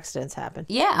all the accidents happen.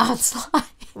 Yeah, on slides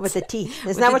with the teeth.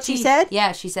 Isn't that what she said?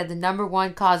 Yeah, she said the number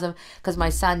one cause of, because my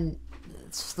son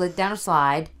slid down a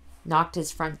slide, knocked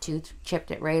his front tooth,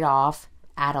 chipped it right off.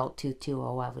 Adult tooth too.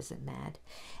 Oh, I wasn't mad,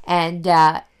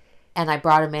 and I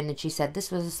brought him in, and she said, "This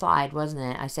was a slide, wasn't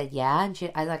it?" I said, "Yeah."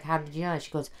 And I like, "How did you know?" And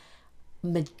she goes,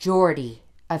 "Majority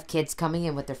of kids coming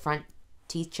in with their front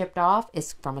teeth chipped off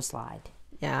is from a slide.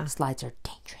 Yeah, slides are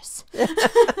dangerous,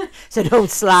 so don't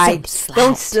slide.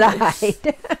 Don't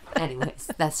slide." Anyways,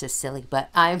 that's just silly. But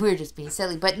we're just being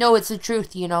silly. But no, it's the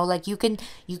truth. You know, like you can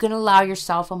allow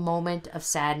yourself a moment of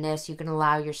sadness. You can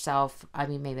allow yourself. I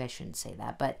mean, maybe I shouldn't say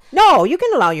that, but no, you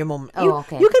can allow your moment.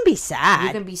 Okay. You can be sad.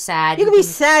 You can be sad. You can be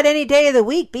sad any day of the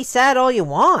week. Be sad all you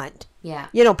want. Yeah.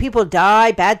 You know, people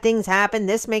die, bad things happen.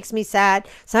 This makes me sad.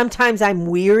 Sometimes I'm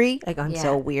weary. Like, I'm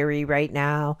so weary right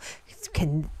now.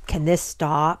 Can this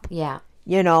stop? Yeah.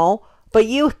 You know, but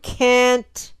you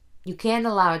can't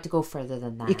allow it to go further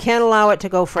than that. You can't allow it to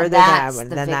go further than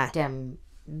that.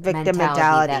 Victim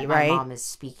mentality, that right? My mom is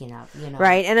speaking of, you know.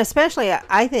 Right. And especially,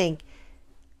 I think,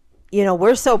 you know,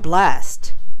 we're so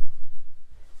blessed.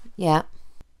 Yeah.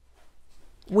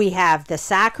 We have the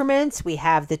sacraments, we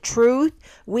have the truth,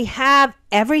 we have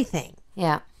everything.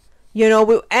 Yeah. You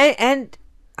know, and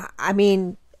I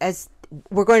mean, as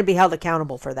we're going to be held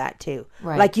accountable for that too.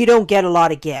 Right. Like, you don't get a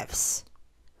lot of gifts.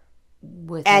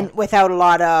 Without a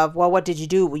lot of, well, what did you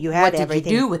do? You had everything. What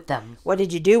did you do with them? What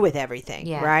did you do with everything?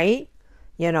 Yeah. Right?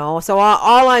 You know, so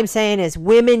all I'm saying is,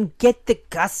 women, get the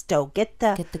gusto. Get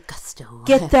the gusto.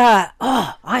 Get the,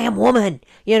 I am woman.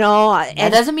 You know.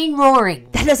 That doesn't mean roaring.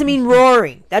 That doesn't mean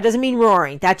roaring.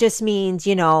 That just means,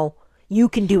 you know, You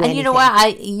can do anything.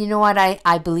 And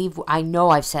I believe, I know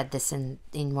I've said this in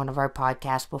one of our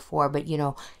podcasts before, but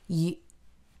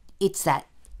it's that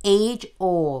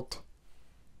age-old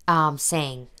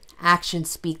saying, actions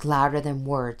speak louder than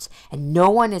words, and no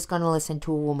one is going to listen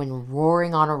to a woman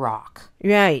roaring on a rock.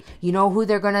 Right. You know who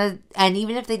they're going to, and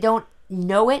even if they don't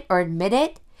know it or admit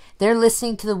it, they're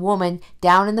listening to the woman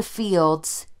down in the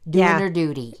fields doing her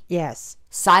duty. Yes.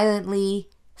 Silently,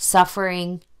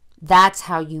 suffering. That's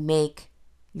how you make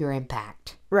your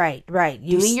impact. Right.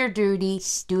 Doing your duty,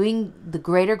 doing the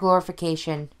greater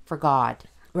glorification for God.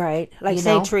 Right. Like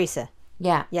St. Teresa.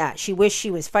 Yeah. Yeah. She wished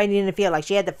she was fighting in the field. Like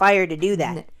she had the fire to do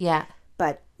that. Yeah.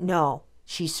 But no.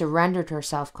 She surrendered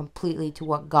herself completely to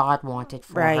what God wanted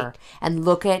for her. And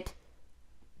look at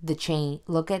the change.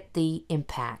 Look at the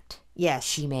impact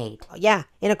she made. Yeah.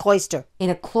 In a cloister. In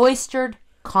a cloistered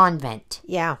convent.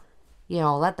 Yeah.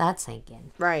 Let that sink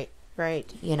in. Right.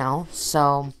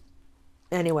 So...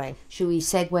 Anyway, should we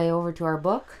segue over to our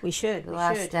book? We should.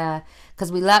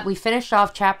 Because we finished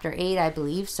off chapter 8, I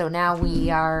believe. So now we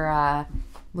are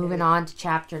moving on to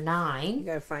chapter 9. You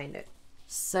gotta find it.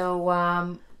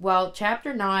 So,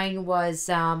 chapter 9 was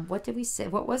what did we say?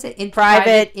 What was it?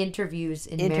 Private interviews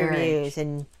in marriage.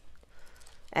 And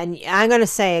I'm gonna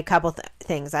say a couple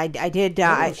things. I did.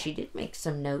 She did make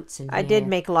some notes. I did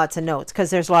make lots of notes because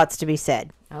there's lots to be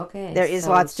said. Okay. There is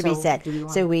lots to be said.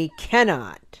 So we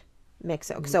cannot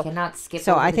mix it. So cannot skip.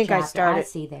 So over I the think chapter. I started. I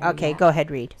see there. Okay, go ahead,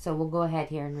 read. So we'll go ahead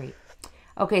here and read.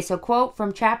 Okay, so quote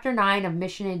from chapter 9 of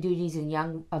Mission and Duties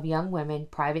of Young Women,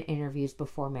 Private Interviews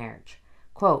Before Marriage.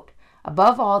 Quote,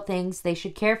 above all things, they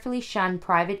should carefully shun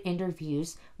private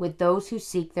interviews with those who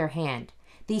seek their hand.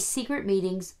 These secret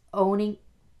meetings, owing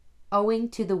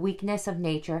to the weakness of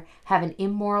nature, have an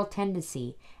immoral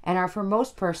tendency and are for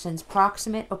most persons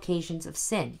proximate occasions of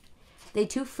sin. They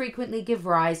too frequently give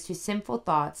rise to sinful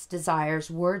thoughts,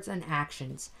 desires, words, and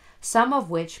actions, some of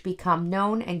which become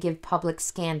known and give public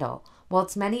scandal,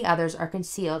 whilst many others are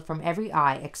concealed from every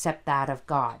eye except that of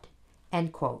God.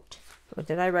 End quote. What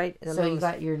did I write? So you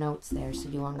got your notes there, so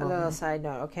do you want to go a little ahead? Side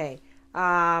note, okay.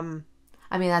 I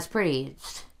mean, that's pretty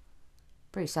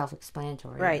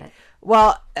self-explanatory. Right. But...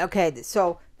 Well, okay,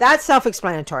 so that's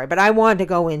self-explanatory, but I wanted to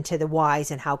go into the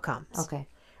whys and how comes. Okay.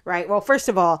 Right. Well, first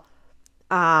of all,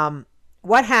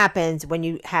 what happens when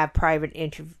you have private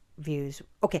interviews?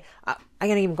 Okay, I'm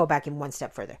going to even go back in one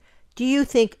step further. Do you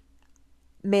think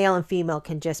male and female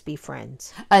can just be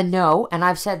friends? No, and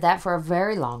I've said that for a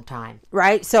very long time.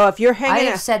 Right? So if you're hanging...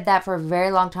 I have said that for a very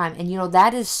long time. And,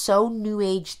 that is so new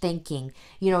age thinking.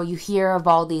 You hear of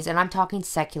all these, and I'm talking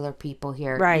secular people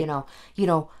here. Right.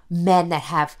 Men that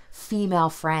have female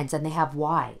friends and they have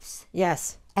wives.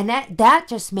 Yes. And that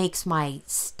just makes my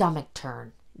stomach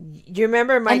turn. Do you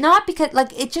remember my... And not because,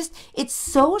 it's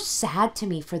so sad to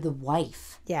me for the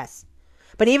wife. Yes.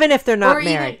 But even if they're not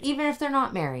married. Even if they're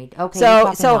not married. Okay, so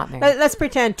not married. Let's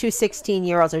pretend 2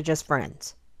 16-year-olds are just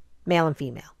friends. Male and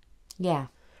female. Yeah.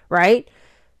 Right?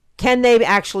 Can they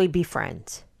actually be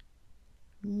friends?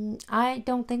 I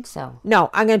don't think so. No,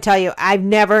 I'm going to tell you, I've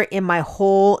never in my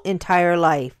whole entire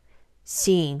life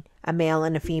seen a male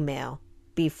and a female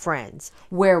be friends.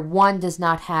 Where one does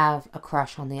not have a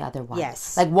crush on the other one.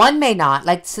 Yes. One may not.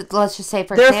 Let's just say,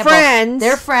 for example.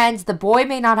 They're friends. The boy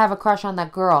may not have a crush on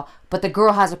that girl, but the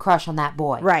girl has a crush on that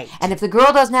boy. Right. And if the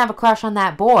girl doesn't have a crush on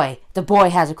that boy, the boy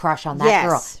has a crush on that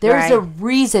girl. There's a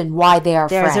reason why they are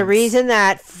friends. There's a reason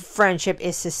that friendship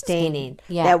is sustaining.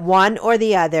 Yeah. That one or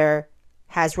the other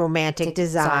has romantic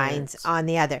designs on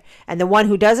the other. And the one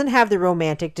who doesn't have the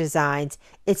romantic designs,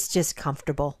 it's just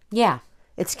comfortable. Yeah.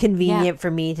 It's convenient for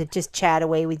me to just chat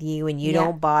away with you, and you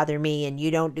don't bother me, and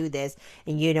you don't do this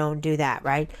and you don't do that,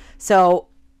 right? So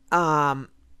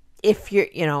if you're,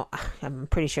 I'm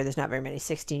pretty sure there's not very many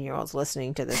 16-year-olds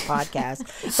listening to this podcast,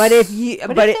 but if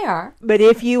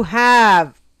if you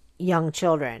have young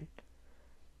children,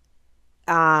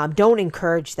 don't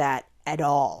encourage that at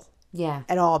all. Yeah.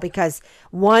 At all, because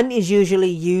one is usually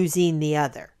using the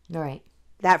other. Right.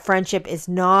 That friendship is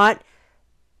not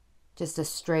just a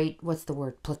straight, what's the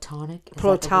word? Platonic?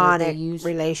 Platonic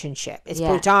relationship. It's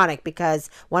platonic because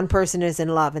one person is in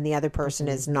love and the other person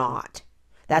is not.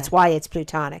 That's why it's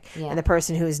platonic. Yeah. And the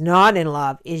person who is not in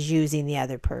love is using the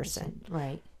other person.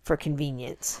 Right. For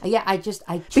convenience. Yeah, I just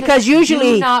because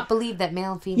usually do not believe that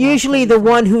male and female. Usually the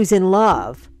one who's in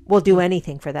love will do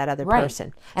anything for that other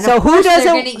person. And so who doesn't,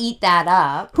 they're going to eat that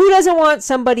up. Who doesn't want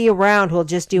somebody around who'll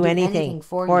just do anything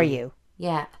for you?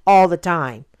 Yeah. All the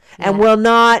time. And will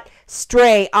not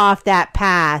stray off that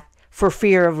path for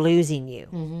fear of losing you.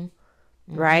 Mm-hmm.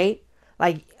 Mm-hmm. Right?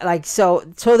 So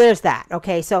there's that.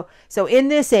 Okay. So in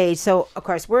this age, so of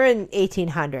course we're in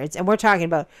 1800s and we're talking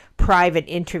about private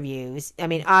interviews. I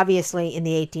mean, obviously in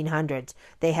the 1800s,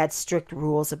 they had strict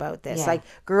rules about this. Yeah. Like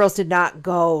girls did not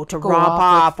go romp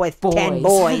off with 10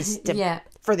 boys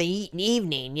for the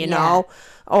evening, you know,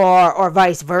 or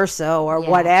vice versa or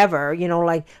whatever, you know,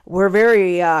 like we're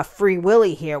very free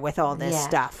willy here with all this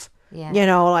stuff. Yeah. You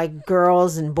know, like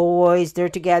girls and boys, they're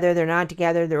together, they're not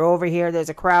together, they're over here, there's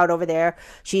a crowd over there,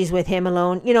 she's with him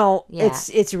alone. You know,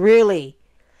 it's really,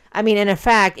 I mean, and in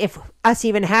fact, if us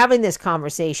even having this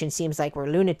conversation seems like we're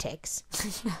lunatics.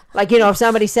 Like, you know, if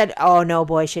somebody said, oh, no,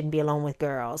 boys shouldn't be alone with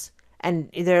girls. And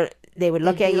they would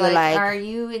look at you like, are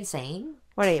you insane?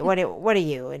 What are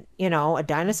you, you know, a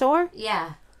dinosaur?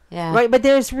 Yeah. Yeah. Right, but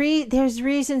there's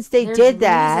reasons they did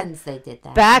that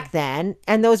back then,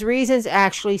 and those reasons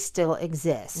actually still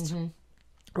exist. Mm-hmm.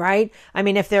 Right? I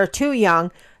mean, if they're too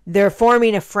young, they're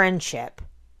forming a friendship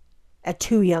at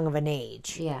too young of an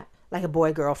age. Yeah. Like a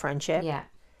boy-girl friendship. Yeah.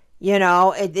 You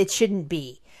know, it shouldn't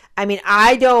be. I mean,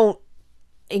 I don't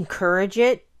encourage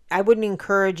it. I wouldn't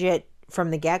encourage it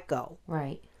from the get-go.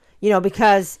 Right. You know,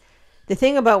 because the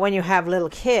thing about when you have little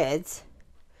kids,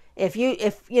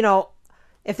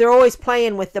 if they're always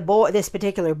playing with this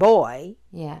particular boy.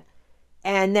 Yeah.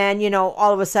 And then, you know,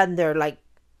 all of a sudden they're like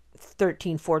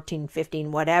 13, 14,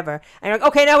 15, whatever. And you're like,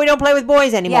 okay, now we don't play with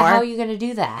boys anymore. Yeah, how are you going to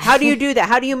do that? How do you do that?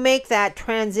 How do you make that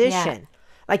transition? Yeah.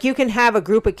 Like you can have a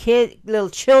group of little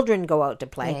children go out to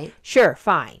play. Right. Sure,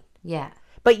 fine. Yeah.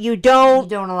 But you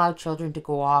don't allow children to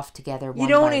go off together. You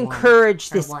don't encourage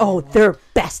this, they're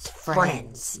best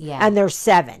friends. Yeah. And they're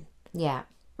 7. Yeah.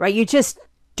 Right? You just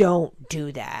don't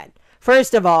do that.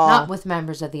 First of all... Not with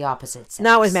members of the opposite sex.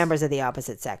 Not with members of the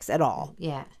opposite sex at all.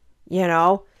 Yeah. You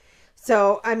know?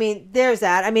 So, I mean, there's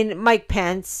that. I mean, Mike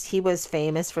Pence, he was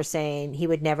famous for saying he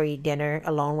would never eat dinner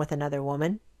alone with another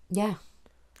woman. Yeah.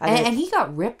 And he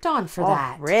got ripped on for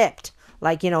that. Ripped.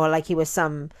 Like, you know, like he was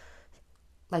some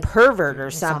pervert or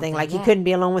something. Like he couldn't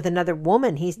be alone with another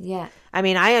woman. I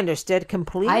mean, I understood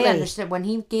completely. I understood when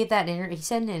he gave that he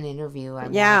said in an interview.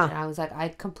 I was like, I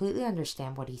completely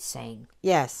understand what he's saying.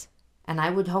 Yes. And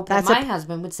I would hope that my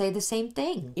husband would say the same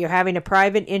thing. You're having a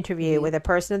private interview with a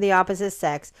person of the opposite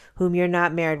sex whom you're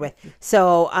not married with.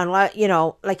 So, unless, you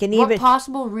know, like what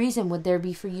possible reason would there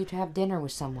be for you to have dinner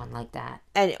with someone like that?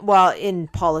 And, well, in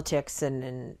politics and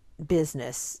in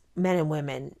business, men and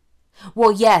women.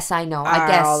 Well, yes, I know. I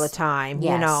guess all the time,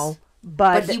 you know.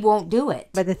 But he won't do it.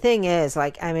 But the thing is,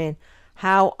 like, I mean,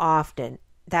 how often,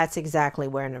 that's exactly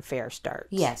where an affair starts.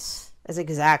 Yes. That's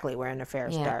exactly where an affair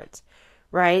starts.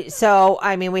 Right? So,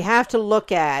 I mean, we have to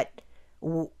look at,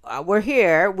 we're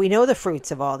here. We know the fruits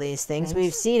of all these things. Nice.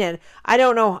 We've seen it. I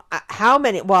don't know how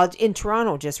many, well, in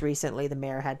Toronto just recently, the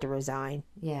mayor had to resign.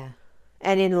 Yeah.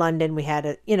 And in London, we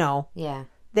had you know. Yeah.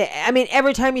 I mean,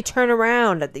 every time you turn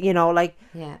around, you know, like.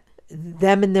 Yeah.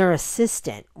 Them and their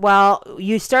assistant. Well,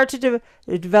 you start to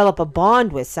develop a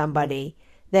bond with somebody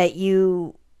that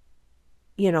you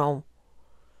know,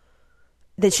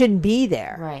 that shouldn't be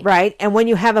there. Right? And when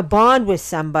you have a bond with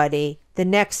somebody, the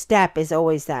next step is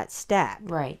always that step.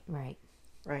 Right.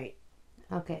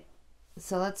 Okay.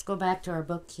 So let's go back to our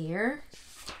book here.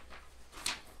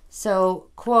 So,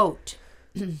 quote,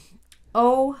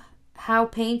 "Oh, how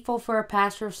painful for a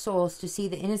pastor of souls to see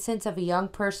the innocence of a young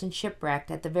person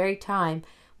shipwrecked at the very time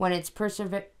when its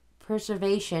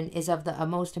preservation is of the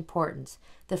utmost importance.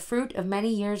 The fruit of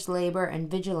many years' labor and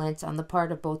vigilance on the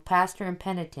part of both pastor and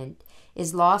penitent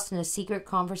is lost in a secret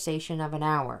conversation of an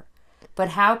hour. But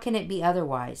how can it be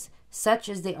otherwise? Such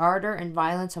is the ardor and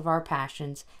violence of our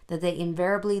passions that they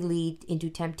invariably lead into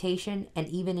temptation and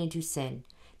even into sin.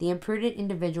 The imprudent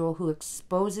individual who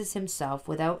exposes himself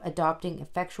without adopting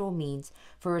effectual means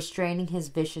for restraining his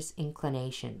vicious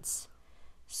inclinations."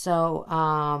 So,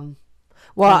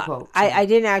 well, I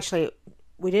didn't actually,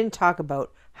 we didn't talk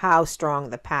about how strong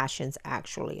the passions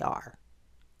actually are.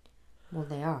 Well,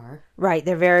 they are. Right,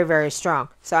 they're very, very strong.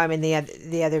 So, I mean,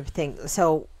 the other thing,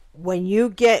 so when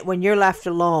you're left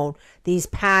alone, these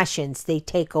passions, they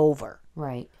take over.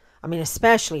 Right. I mean,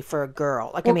 especially for a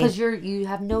girl. Like, well, because you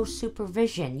have no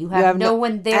supervision. You have no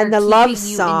one there and the love keeping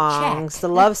songs. You in check. The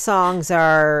love songs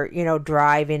are, you know,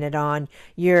 driving it on.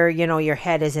 Your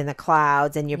head is in the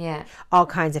clouds, and all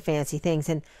kinds of fancy things.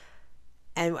 And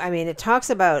I mean, it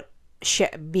talks about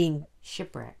being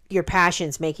shipwrecked. Your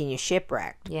passions making you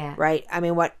shipwrecked. Yeah. Right. I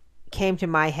mean, what came to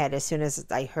my head as soon as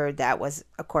I heard that was,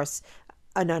 of course,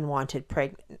 an unwanted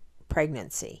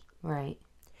pregnancy. Right.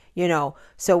 You know,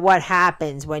 so what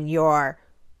happens when you're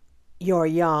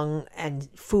young and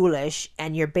foolish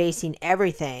and you're basing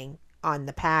everything on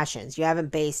the passions. You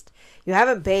haven't based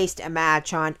a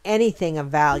match on anything of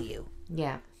value.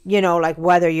 Yeah. Like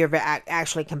whether you're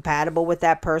actually compatible with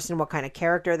that person, what kind of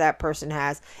character that person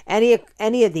has, any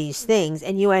of these things,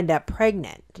 and you end up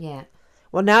pregnant. Yeah.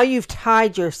 Well, now you've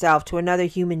tied yourself to another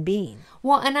human being.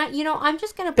 Well, and I'm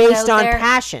just going to put based out on there,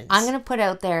 passions. I'm going to put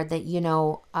out there that,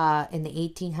 in the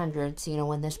 1800s,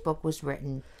 when this book was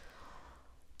written,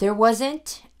 there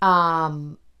wasn't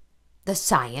the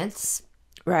science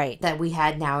that we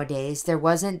had nowadays. There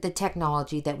wasn't the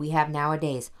technology that we have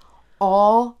nowadays.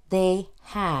 All they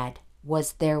had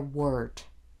was their word.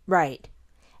 Right.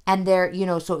 And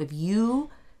so if you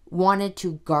wanted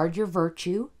to guard your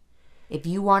virtue, if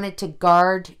you wanted to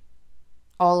guard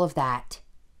all of that,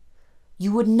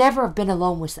 you would never have been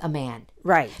alone with a man.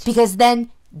 Right. Because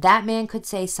then that man could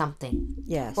say something.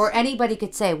 Yes. Or anybody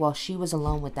could say, well, she was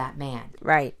alone with that man.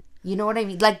 Right. You know what I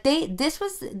mean? Like this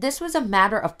was a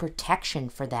matter of protection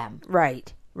for them.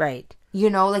 Right. Right.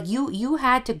 Like you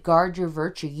had to guard your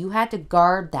virtue. You had to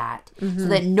guard that so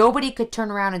that nobody could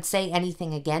turn around and say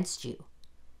anything against you.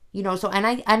 So and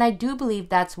I do believe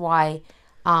that's why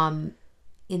I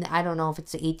don't know if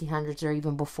it's the 1800s or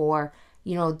even before,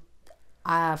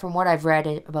 from what I've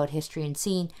read about history and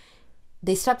seen,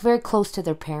 they stuck very close to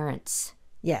their parents.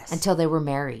 Yes. Until they were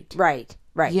married. Right.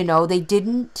 Right. They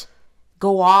didn't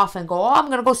go off and go, I'm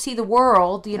going to go see the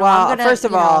world. Well, first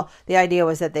of all, the idea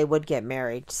was that they would get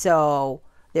married. So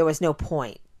there was no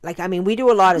point. Like, I mean, we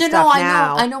do a lot of stuff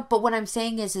now. I know. But what I'm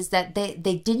saying is that they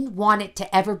didn't want it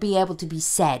to ever be able to be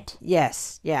said.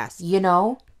 Yes. Yes.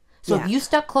 So if you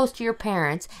stuck close to your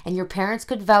parents and your parents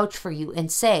could vouch for you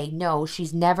and say, no,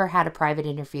 she's never had a private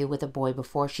interview with a boy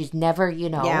before. She's never,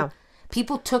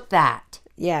 people took that.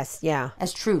 Yes, yeah.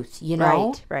 As truth,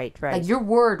 Right. Like your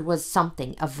word was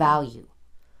something of value.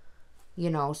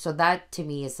 So that to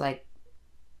me is like,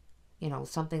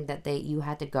 something that you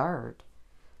had to guard.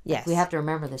 Yes. Like we have to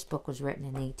remember this book was written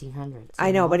in the 1800s.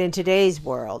 I know, but in today's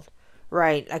world,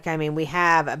 right, like, I mean, we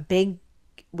have a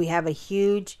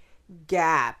huge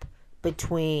gap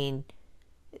between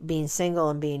being single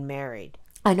and being married.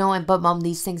 I know, but Mom,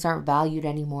 these things aren't valued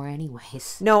anymore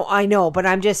anyways. No, I know, but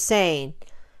I'm just saying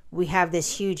we have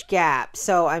this huge gap.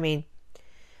 So, I mean,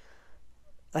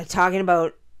 like talking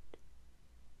about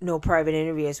no private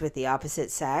interviews with the opposite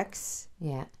sex.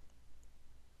 Yeah.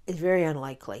 Is very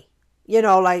unlikely.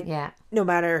 No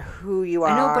matter who you are.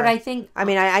 I know, but I think... I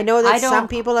mean, I know that some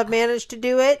people have managed to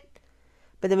do it,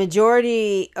 but the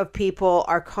majority of people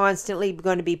are constantly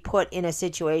going to be put in a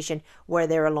situation where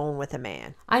they're alone with a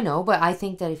man. I know, but I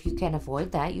think that if you can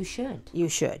avoid that, you should. You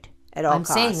should, at all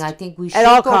costs. I'm saying I think we should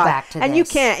go back to this. And you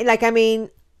can't, like, I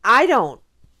mean, I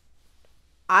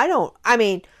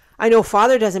mean, I know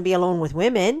Father doesn't be alone with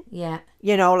women. Yeah.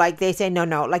 Like they say, no.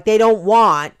 Like they don't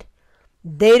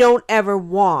ever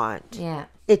want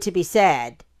it to be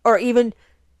said. Or even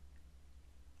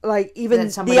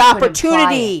the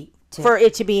opportunity for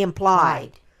it to be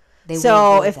implied.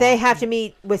 So if they have to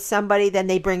meet with somebody, then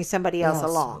they bring somebody else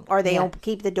along. Or they don't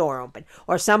keep the door open.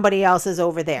 Or somebody else is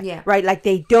over there. Yeah. Right? Like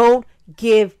they don't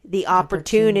give the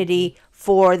opportunity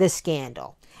for the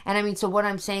scandal. And I mean, so what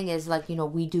I'm saying is, like,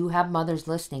 we do have mothers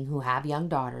listening who have young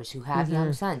daughters, who have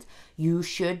young sons. You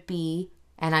should be,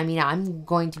 and I mean, I'm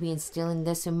going to be instilling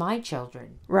this in my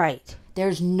children. Right.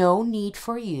 There's no need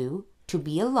for you to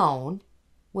be alone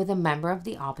with a member of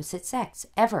the opposite sex,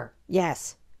 ever.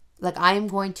 Yes. Like, I am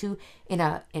going to, in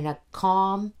a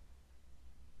calm,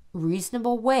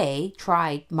 reasonable way,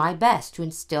 try my best to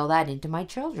instill that into my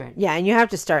children. Yeah, and you have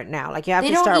to start now. Like, you have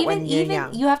to start when you're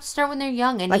young. You have to start when they're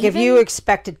young. And like, if you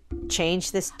expect to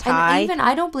change this tie... And even,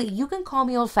 I don't believe... You can call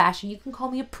me old-fashioned. You can call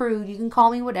me a prude. You can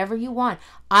call me whatever you want.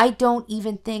 I don't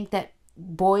even think that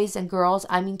boys and girls...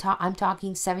 I mean, I'm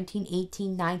talking 17,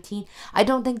 18, 19. I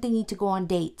don't think they need to go on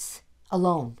dates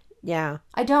alone. Yeah.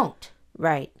 I don't.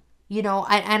 Right.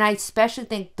 And I especially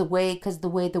think the way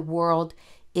the world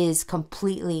is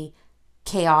completely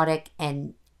chaotic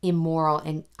and immoral,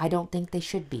 and I don't think they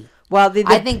should be. Well,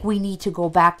 I think we need to go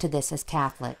back to this as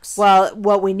Catholics. Well,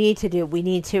 what we need to do, we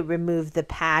need to remove the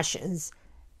passions,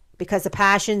 because the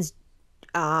passions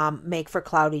make for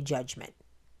cloudy judgment.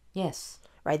 Yes.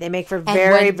 Right? They make for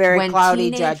very, very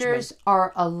cloudy judgment. When teenagers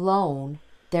are alone,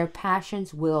 their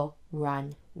passions will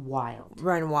run wild.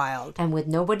 And with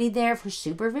nobody there for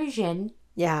supervision...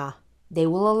 Yeah. They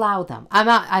will allow them.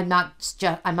 I'm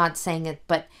not saying it,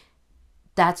 but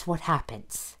that's what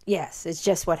happens. Yes, it's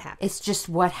just what happens. It's just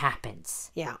what happens.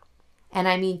 Yeah. And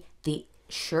I mean, the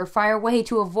surefire way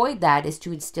to avoid that is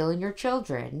to instill in your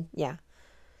children. Yeah.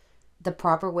 The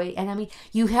proper way. And I mean,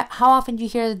 how often do you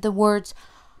hear the words,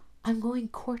 I'm going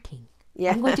courting?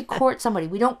 Yeah. I'm going to court somebody.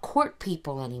 We don't court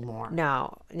people anymore.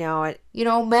 No.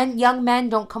 Young men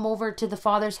don't come over to the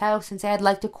father's house and say, I'd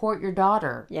like to court your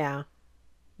daughter. Yeah.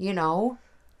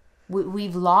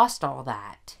 We've lost all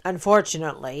that.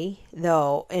 Unfortunately,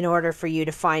 though, in order for you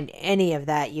to find any of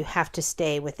that, you have to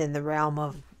stay within the realm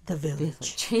of the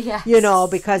village. Yes.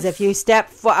 Because if you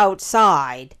step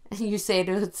outside, you say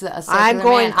to a secular I'm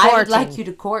going man, I would courting. like you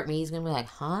to court me. He's going to be like,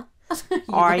 huh?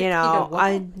 Or,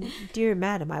 dear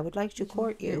madam, I would like to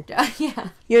court you. Yeah.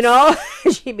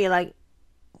 She'd be like,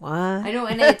 what? I know,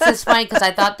 and it's just funny because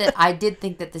I did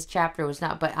think that this chapter was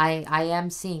not, but I am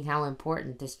seeing how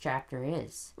important this chapter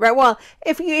is. Right. Well,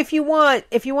 if you want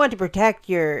to protect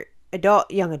your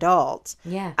young adults,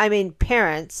 yeah. I mean,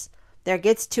 parents, there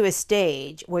gets to a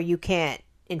stage where you can't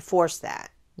enforce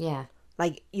that. Yeah.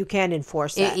 Like, you can't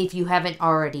enforce that if you haven't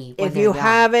already. If you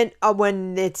haven't,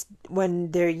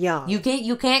 when they're young,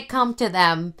 you can't come to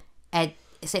them at,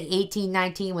 say, 18,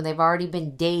 19, when they've already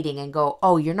been dating and go,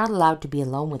 oh, you're not allowed to be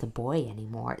alone with a boy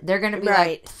anymore. They're going to be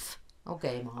like,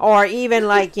 okay, Mom. Or even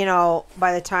like,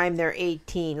 by the time they're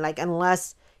 18, like,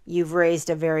 unless you've raised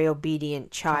a very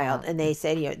obedient child and they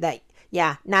say to you that,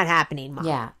 not happening, Mom.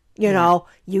 Yeah.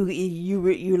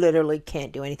 You literally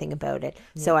can't do anything about it.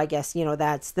 Yeah. So I guess,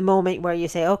 that's the moment where you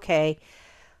say, okay,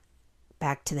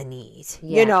 back to the knees,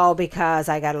 because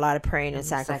I got a lot of praying and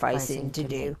sacrificing to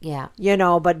do. Yeah.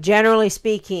 But generally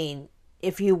speaking,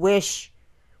 if you wish,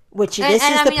 this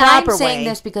is the proper way. I'm saying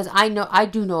this because I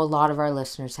do know a lot of our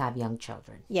listeners have young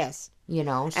children. Yes.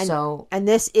 And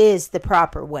this is the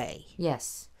proper way.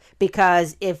 Yes.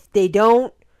 Because if they're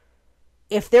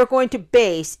going to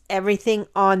base everything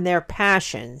on their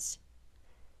passions,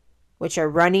 which are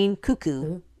running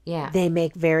cuckoo, they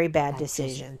make very bad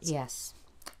decisions. Yes.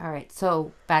 All right,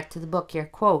 so back to the book here.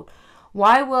 Quote,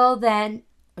 why will they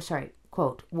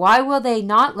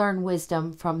not learn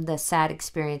wisdom from the sad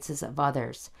experiences of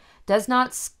others? Does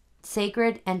not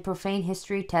sacred and profane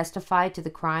history testify to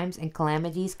the crimes and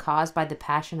calamities caused by the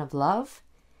passion of love?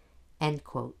 End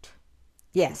quote.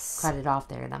 Yes. Cut it off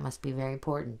there. That must be very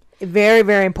important. Very,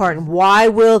 very important. Why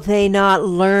will they not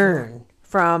learn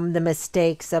from the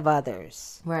mistakes of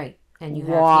others? Right. And you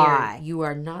have here, you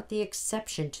are not the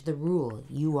exception to the rule.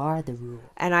 You are the rule.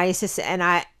 And I used to say,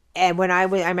 I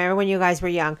remember when you guys were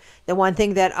young, the one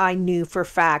thing that I knew for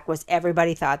fact was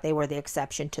everybody thought they were the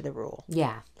exception to the rule.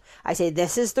 Yeah. I say,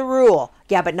 this is the rule.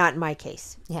 Yeah, but not in my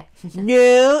case. Yeah.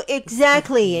 No,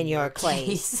 exactly in your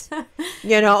case.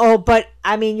 But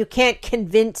I mean, you can't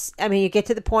convince, you get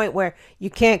to the point where you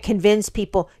can't convince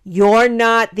people you're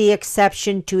not the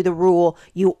exception to the rule.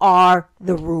 You are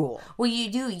the rule. Well, you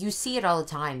do. You see it all the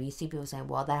time. You see people saying,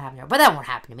 well, that happened to her, but that won't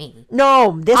happen to me.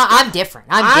 No. I'm different.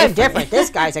 I'm different. This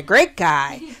guy's a great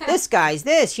guy. This guy's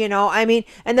this,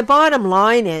 and the bottom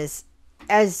line is,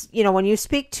 as when you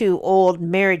speak to old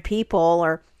married people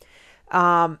or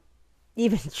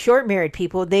even short married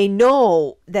people, they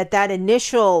know that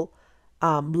initial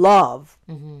love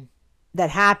that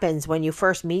happens when you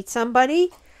first meet somebody,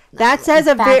 that says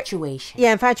infatuation.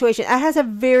 Infatuation. That has a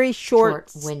very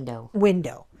short window.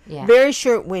 Yeah. Very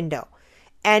short window.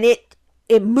 And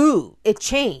it moves, it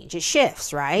changes, it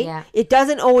shifts, right? Yeah. It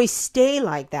doesn't always stay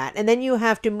like that. And then you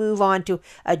have to move on to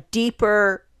a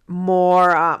deeper,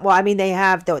 more they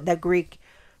have the Greek,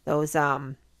 those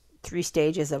 3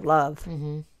 stages of love.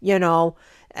 I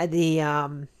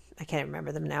can't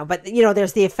remember them now, but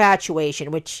there's the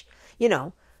infatuation, which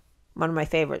one of my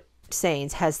favorite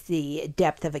sayings, has the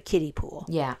depth of a kiddie pool.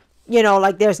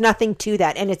 Like there's nothing to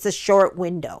that, and it's a short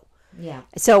window.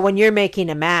 So when you're making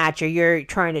a match or you're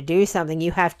trying to do something,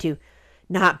 you have to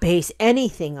not base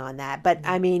anything on that. But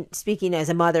speaking as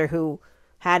a mother who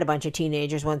had a bunch of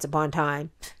teenagers once upon a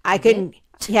time, I couldn't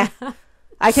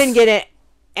get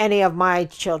any of my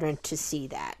children to see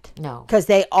that. No. Because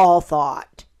they all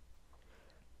thought,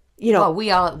 Well, we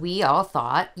all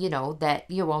thought, that,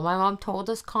 my mom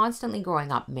told us constantly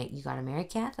growing up, you got to marry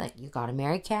Catholic. You got to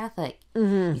marry Catholic.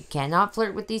 Mm-hmm. You cannot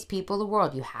flirt with these people of the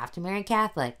world. You have to marry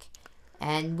Catholic.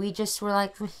 And we just were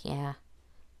like, yeah.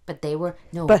 But they were,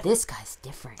 but this guy's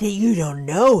different. You don't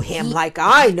know him like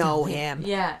I know him.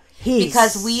 Yeah.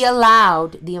 Because we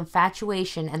allowed the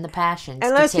infatuation and the passions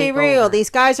and let's be real, these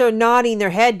guys are nodding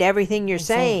their head to everything you're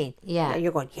saying. Yeah.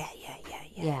 You're going, yeah.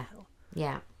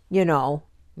 Yeah.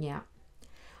 Yeah.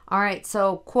 All right.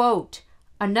 So, quote,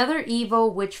 another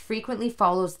evil which frequently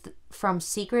follows from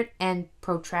secret and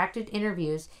protracted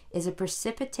interviews is a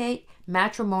precipitate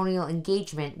matrimonial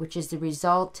engagement, which is the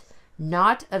result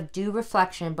not of due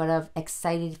reflection, but of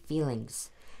excited feelings.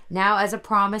 Now, as a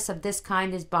promise of this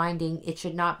kind is binding, it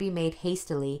should not be made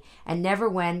hastily, and never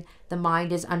when the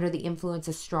mind is under the influence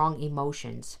of strong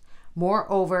emotions.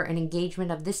 Moreover, an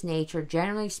engagement of this nature,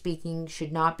 generally speaking,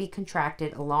 should not be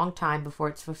contracted a long time before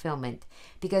its fulfillment,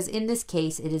 because in this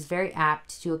case it is very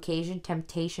apt to occasion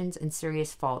temptations and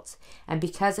serious faults, and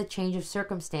because a change of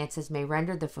circumstances may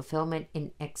render the fulfillment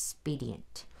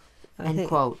inexpedient. End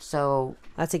quote. So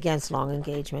that's against long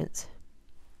engagements.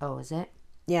 Oh, is it?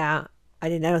 Yeah. I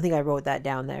don't think I wrote that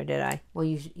down there, did I? Well,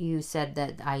 you said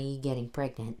that, i.e. getting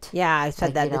pregnant. Yeah, I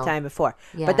said that the time before.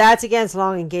 Yeah. But that's against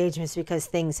long engagements because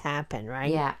things happen,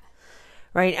 right? Yeah.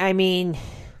 Right? I mean,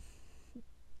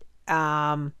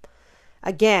 again,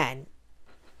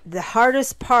 the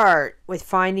hardest part with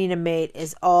finding a mate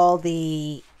is all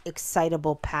the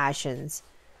excitable passions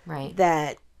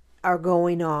that are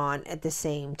going on at the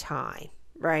same time.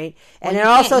 Right. And it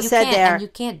also said there. And you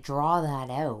can't draw that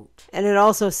out. And it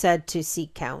also said to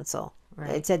seek counsel.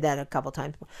 Right. It said that a couple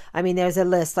times. I mean, there's a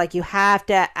list. Like you have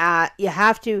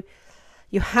to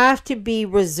be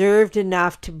reserved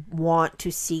enough to want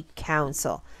to seek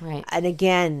counsel. Right. And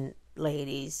again,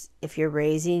 ladies, if you're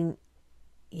raising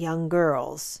young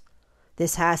girls,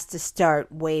 this has to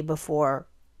start way before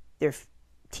they're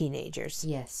teenagers.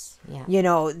 Yes. Yeah. You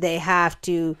know, they have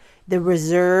to, the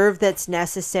reserve that's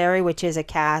necessary, which is a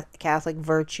Catholic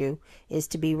virtue, is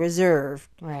to be reserved.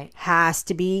 Right. Has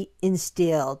to be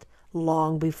instilled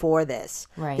long before this.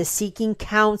 Right. The seeking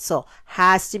counsel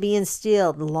has to be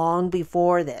instilled long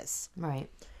before this. Right.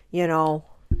 You know,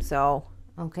 so.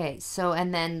 Okay. So,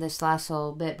 and then this last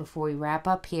little bit before we wrap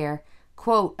up here.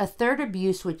 Quote, a third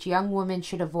abuse which young women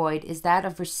should avoid is that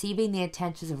of receiving the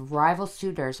attentions of rival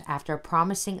suitors after a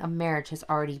promising of marriage has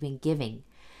already been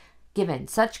given.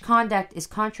 Such conduct is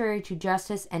contrary to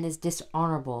justice and is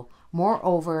dishonorable.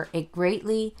 Moreover, it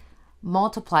greatly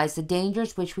multiplies the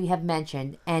dangers which we have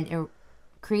mentioned and it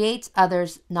creates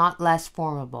others not less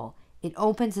formidable. It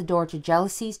opens the door to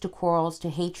jealousies, to quarrels,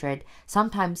 to hatred,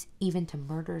 sometimes even to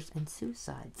murders and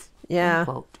suicides. Yeah.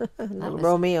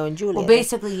 Romeo and Juliet. Well,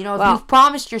 basically, you know, if you've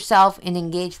promised yourself an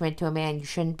engagement to a man, you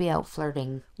shouldn't be out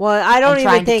flirting. Well, I don't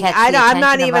even think, I'm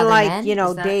not even like, you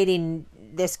know, dating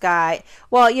this guy.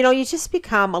 Well, you know, you just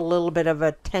become a little bit of a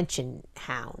attention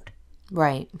hound.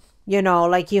 Right. You know,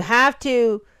 like you have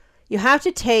to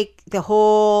take the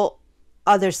whole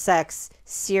other sex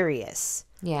serious.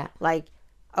 Yeah. Like,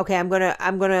 okay, I'm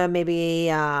gonna maybe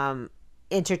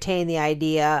entertain the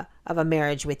idea of a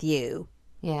marriage with you.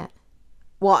 Yeah.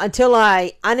 Well, until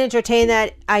I unentertain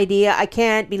that idea, I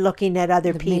can't be looking at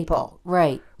other people.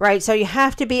 Right. Right. So you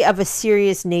have to be of a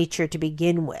serious nature to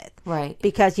begin with. Right.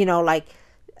 Because, you know, like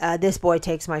this boy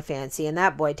takes my fancy and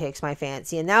that boy takes my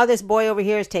fancy. And now this boy over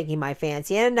here is taking my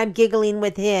fancy and I'm giggling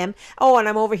with him. Oh, and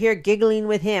I'm over here giggling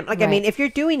with him. Like, right. I mean, if you're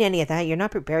doing any of that, you're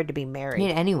not prepared to be married.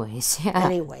 Yeah, anyways. Yeah.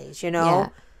 Anyways, you know. Yeah.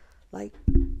 Like,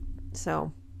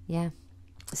 so. Yeah.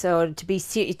 So to be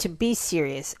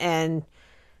serious and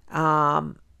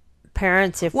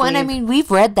parents, if and I mean, we've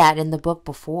read that in the book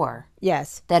before.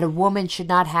 Yes, that a woman should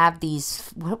not have these.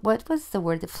 What was the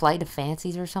word? The flight of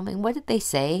fancies or something? What did they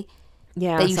say?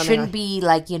 Yeah, that you shouldn't be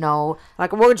like, you know,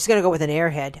 like we're just gonna go with an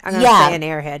airhead. I'm gonna say an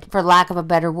airhead for lack of a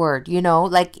better word. You know,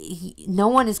 like no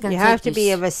one is gonna. You have to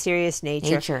be of a serious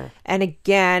nature. And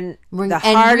again,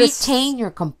 retain your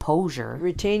composure.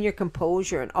 Retain your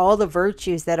composure and all the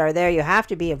virtues that are there. You have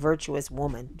to be a virtuous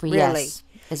woman. Really,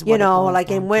 yes, you know,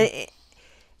 like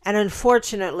and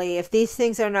unfortunately, if these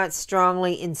things are not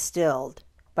strongly instilled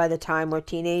by the time we're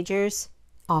teenagers.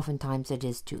 Oftentimes it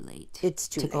is too late. It's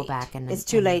too late to go back, and it's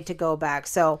too late to go back.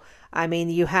 So I mean,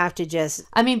 you have to just.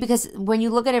 I mean, because when you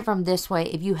look at it from this way,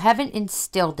 if you haven't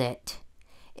instilled it,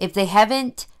 if they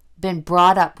haven't been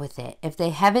brought up with it, if they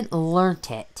haven't learnt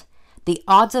it, the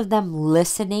odds of them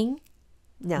listening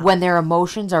when their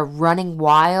emotions are running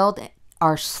wild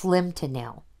are slim to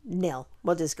nil. Nil.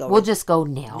 We'll just go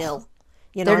nil. Nil.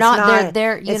 You know,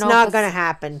 it's not going to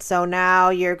happen. So now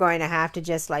you're going to have to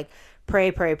just like.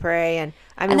 Pray, and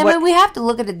I mean, we have to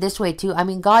look at it this way too. I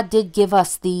mean, God did give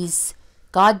us these.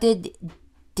 God did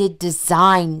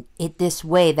design it this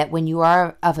way that when you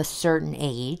are of a certain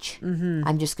age,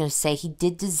 I'm just going to say He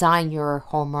did design your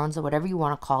hormones or whatever you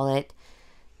want to call it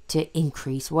to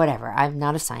increase whatever. I'm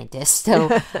not a scientist,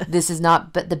 so this is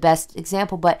not the best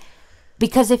example, but.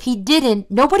 Because if He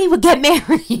didn't, nobody would get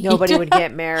married. Nobody would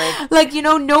get married. Like, you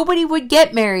know, nobody would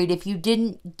get married if you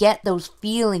didn't get those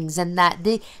feelings and that.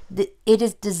 It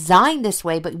is designed this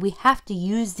way, but we have to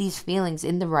use these feelings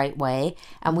in the right way.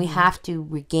 And we have to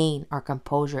regain our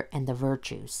composure and the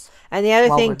virtues. And the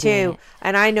other thing, too,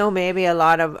 and I know maybe a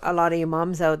lot of you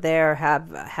moms out there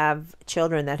have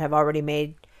children that have already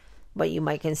made what you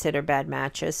might consider bad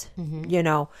matches. Mm-hmm. You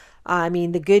know, I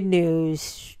mean, the good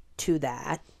news to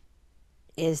that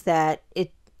is that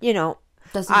it, you know,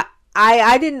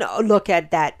 I didn't look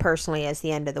at that personally as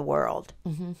the end of the world.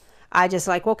 Mm-hmm. I just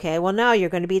like, okay, well, now you're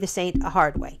going to be the saint a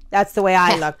hard way. That's the way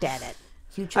I looked at it.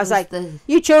 I was like,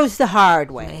 you chose the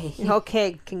hard way.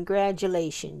 Okay,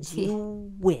 congratulations.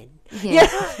 You win. Yeah.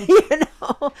 You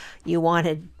know, you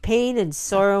wanted pain and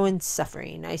sorrow and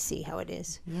suffering. I see how it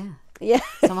is. Yeah. Yeah.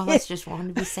 Some of us just want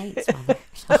to be saints, Mother.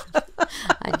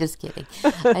 I'm just kidding.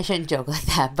 I shouldn't joke like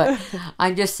that, but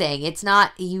I'm just saying it's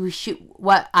not, you should,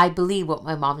 what I believe what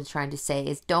my mom is trying to say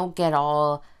is don't get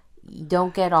all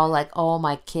like, oh,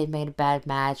 my kid made a bad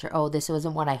match, or oh, this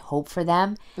wasn't what I hoped for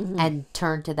them, and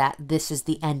turn to that this is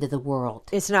the end of the world.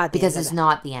 It's not because it's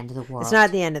not the end of the world. It's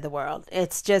not the end of the world.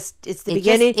 It's just it's the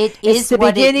beginning. It's the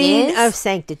beginning of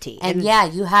sanctity. And yeah,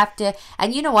 you have to.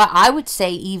 And you know what? I would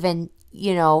say even,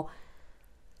 you know,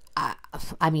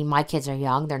 I mean, my kids are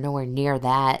young; they're nowhere near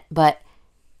that, but.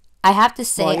 I have to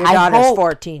say, your daughter's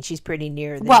 14. She's pretty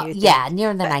near than you think. Yeah,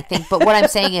 nearer than I think. But what I'm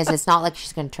saying is, it's not like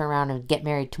she's going to turn around and get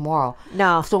married tomorrow.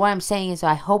 No. So what I'm saying is,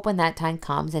 I hope when that time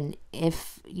comes, and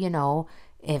if, you know,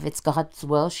 if it's God's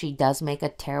will, she does make a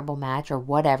terrible match or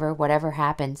whatever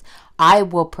happens, I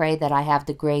will pray that I have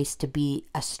the grace to be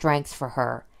a strength for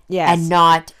her. Yes. And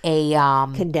not a...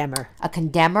 condemner. A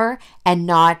condemner, and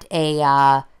not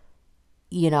a,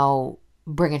 you know...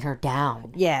 bringing her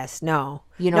down. Yes, no.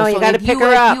 You know, no, so you got to pick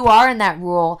her If up. you are in that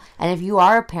role, and if you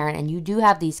are a parent, and you do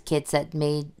have these kids that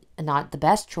made not the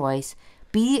best choice,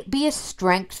 be a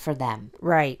strength for them.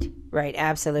 Right,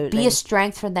 absolutely. Be a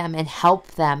strength for them and help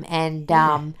them, and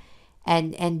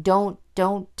and don't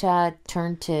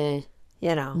turn to,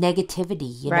 you know,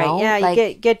 negativity. You know, yeah. Like,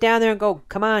 you get down there and go.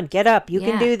 Come on, get up. You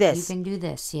can do this. You can do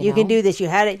this. You can do this. You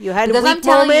had it. You had because a weak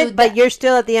moment, but you're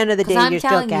still at the end of the day. You're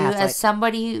still Catholic. You, as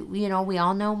somebody, you know, we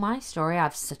all know my story.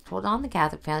 I've told on the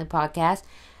Catholic Family Podcast.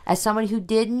 As somebody who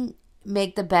didn't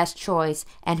make the best choice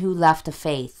and who left the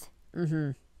faith,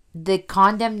 the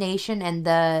condemnation and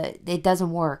it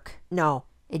doesn't work. No,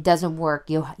 it doesn't work.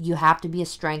 You have to be a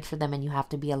strength for them, and you have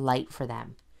to be a light for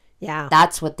them. Yeah,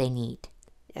 that's what they need.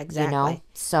 Exactly. You know?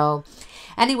 So,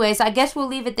 anyways, I guess we'll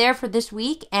leave it there for this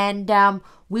week, and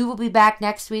we will be back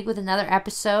next week with another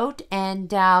episode.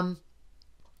 And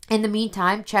in the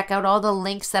meantime, check out all the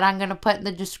links that I'm going to put in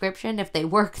the description. If they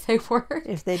work, they work.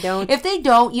 If they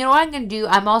don't, you know what I'm going to do?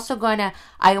 I'm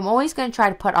always going to try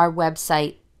to put our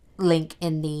website link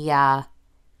in the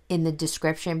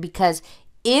description, because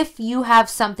if you have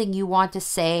something you want to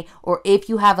say, or if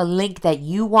you have a link that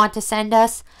you want to send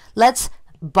us, let's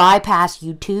bypass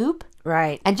YouTube,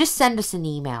 right, and just send us an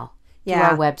email to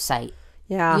our website.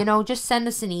 Yeah, you know, just send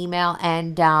us an email,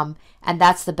 and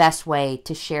that's the best way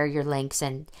to share your links.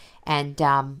 And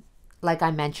like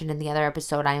I mentioned in the other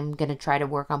episode, I am going to try to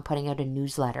work on putting out a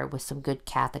newsletter with some good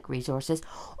Catholic resources,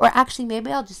 or actually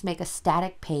maybe I'll just make a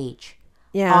static page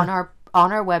on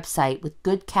our website with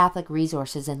good Catholic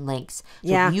resources and links.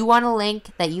 So if you want a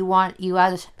link that you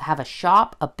either have a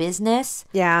shop, a business,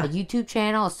 a YouTube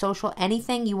channel, a social,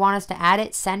 anything you want us to add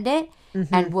it, send it,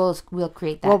 and we'll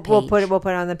create that page. We'll put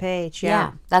it on the page.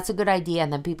 Yeah, that's a good idea,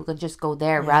 and then people can just go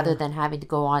there rather than having to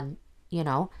go on. You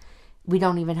know, we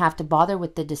don't even have to bother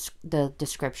with the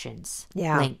descriptions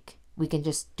link. We can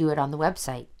just do it on the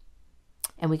website,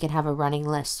 and we can have a running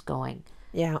list going.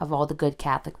 Yeah, of all the good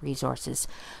Catholic resources.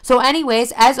 So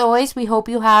anyways, as always, we hope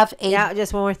you have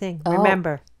just one more thing.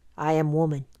 Remember, I am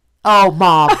woman. Oh,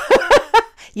 Mom.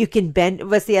 You can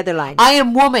bend. What's the other line? I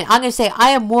am woman. I'm going to say, I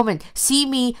am woman. See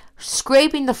me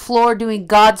scraping the floor, doing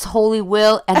God's holy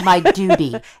will and my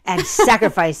duty. And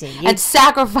sacrificing.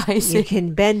 You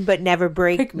can bend but never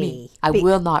break me. I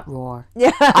will not roar.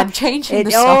 Yeah. I'm changing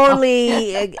the song.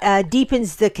 It only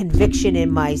deepens the conviction in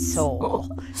my soul.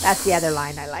 That's the other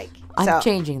line I like. I'm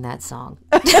changing that song.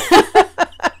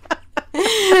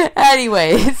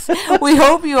 Anyways, we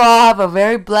hope you all have a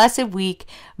very blessed week.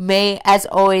 As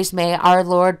always, may our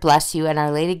Lord bless you and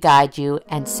Our Lady guide you,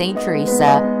 and Saint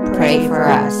Teresa pray for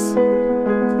us.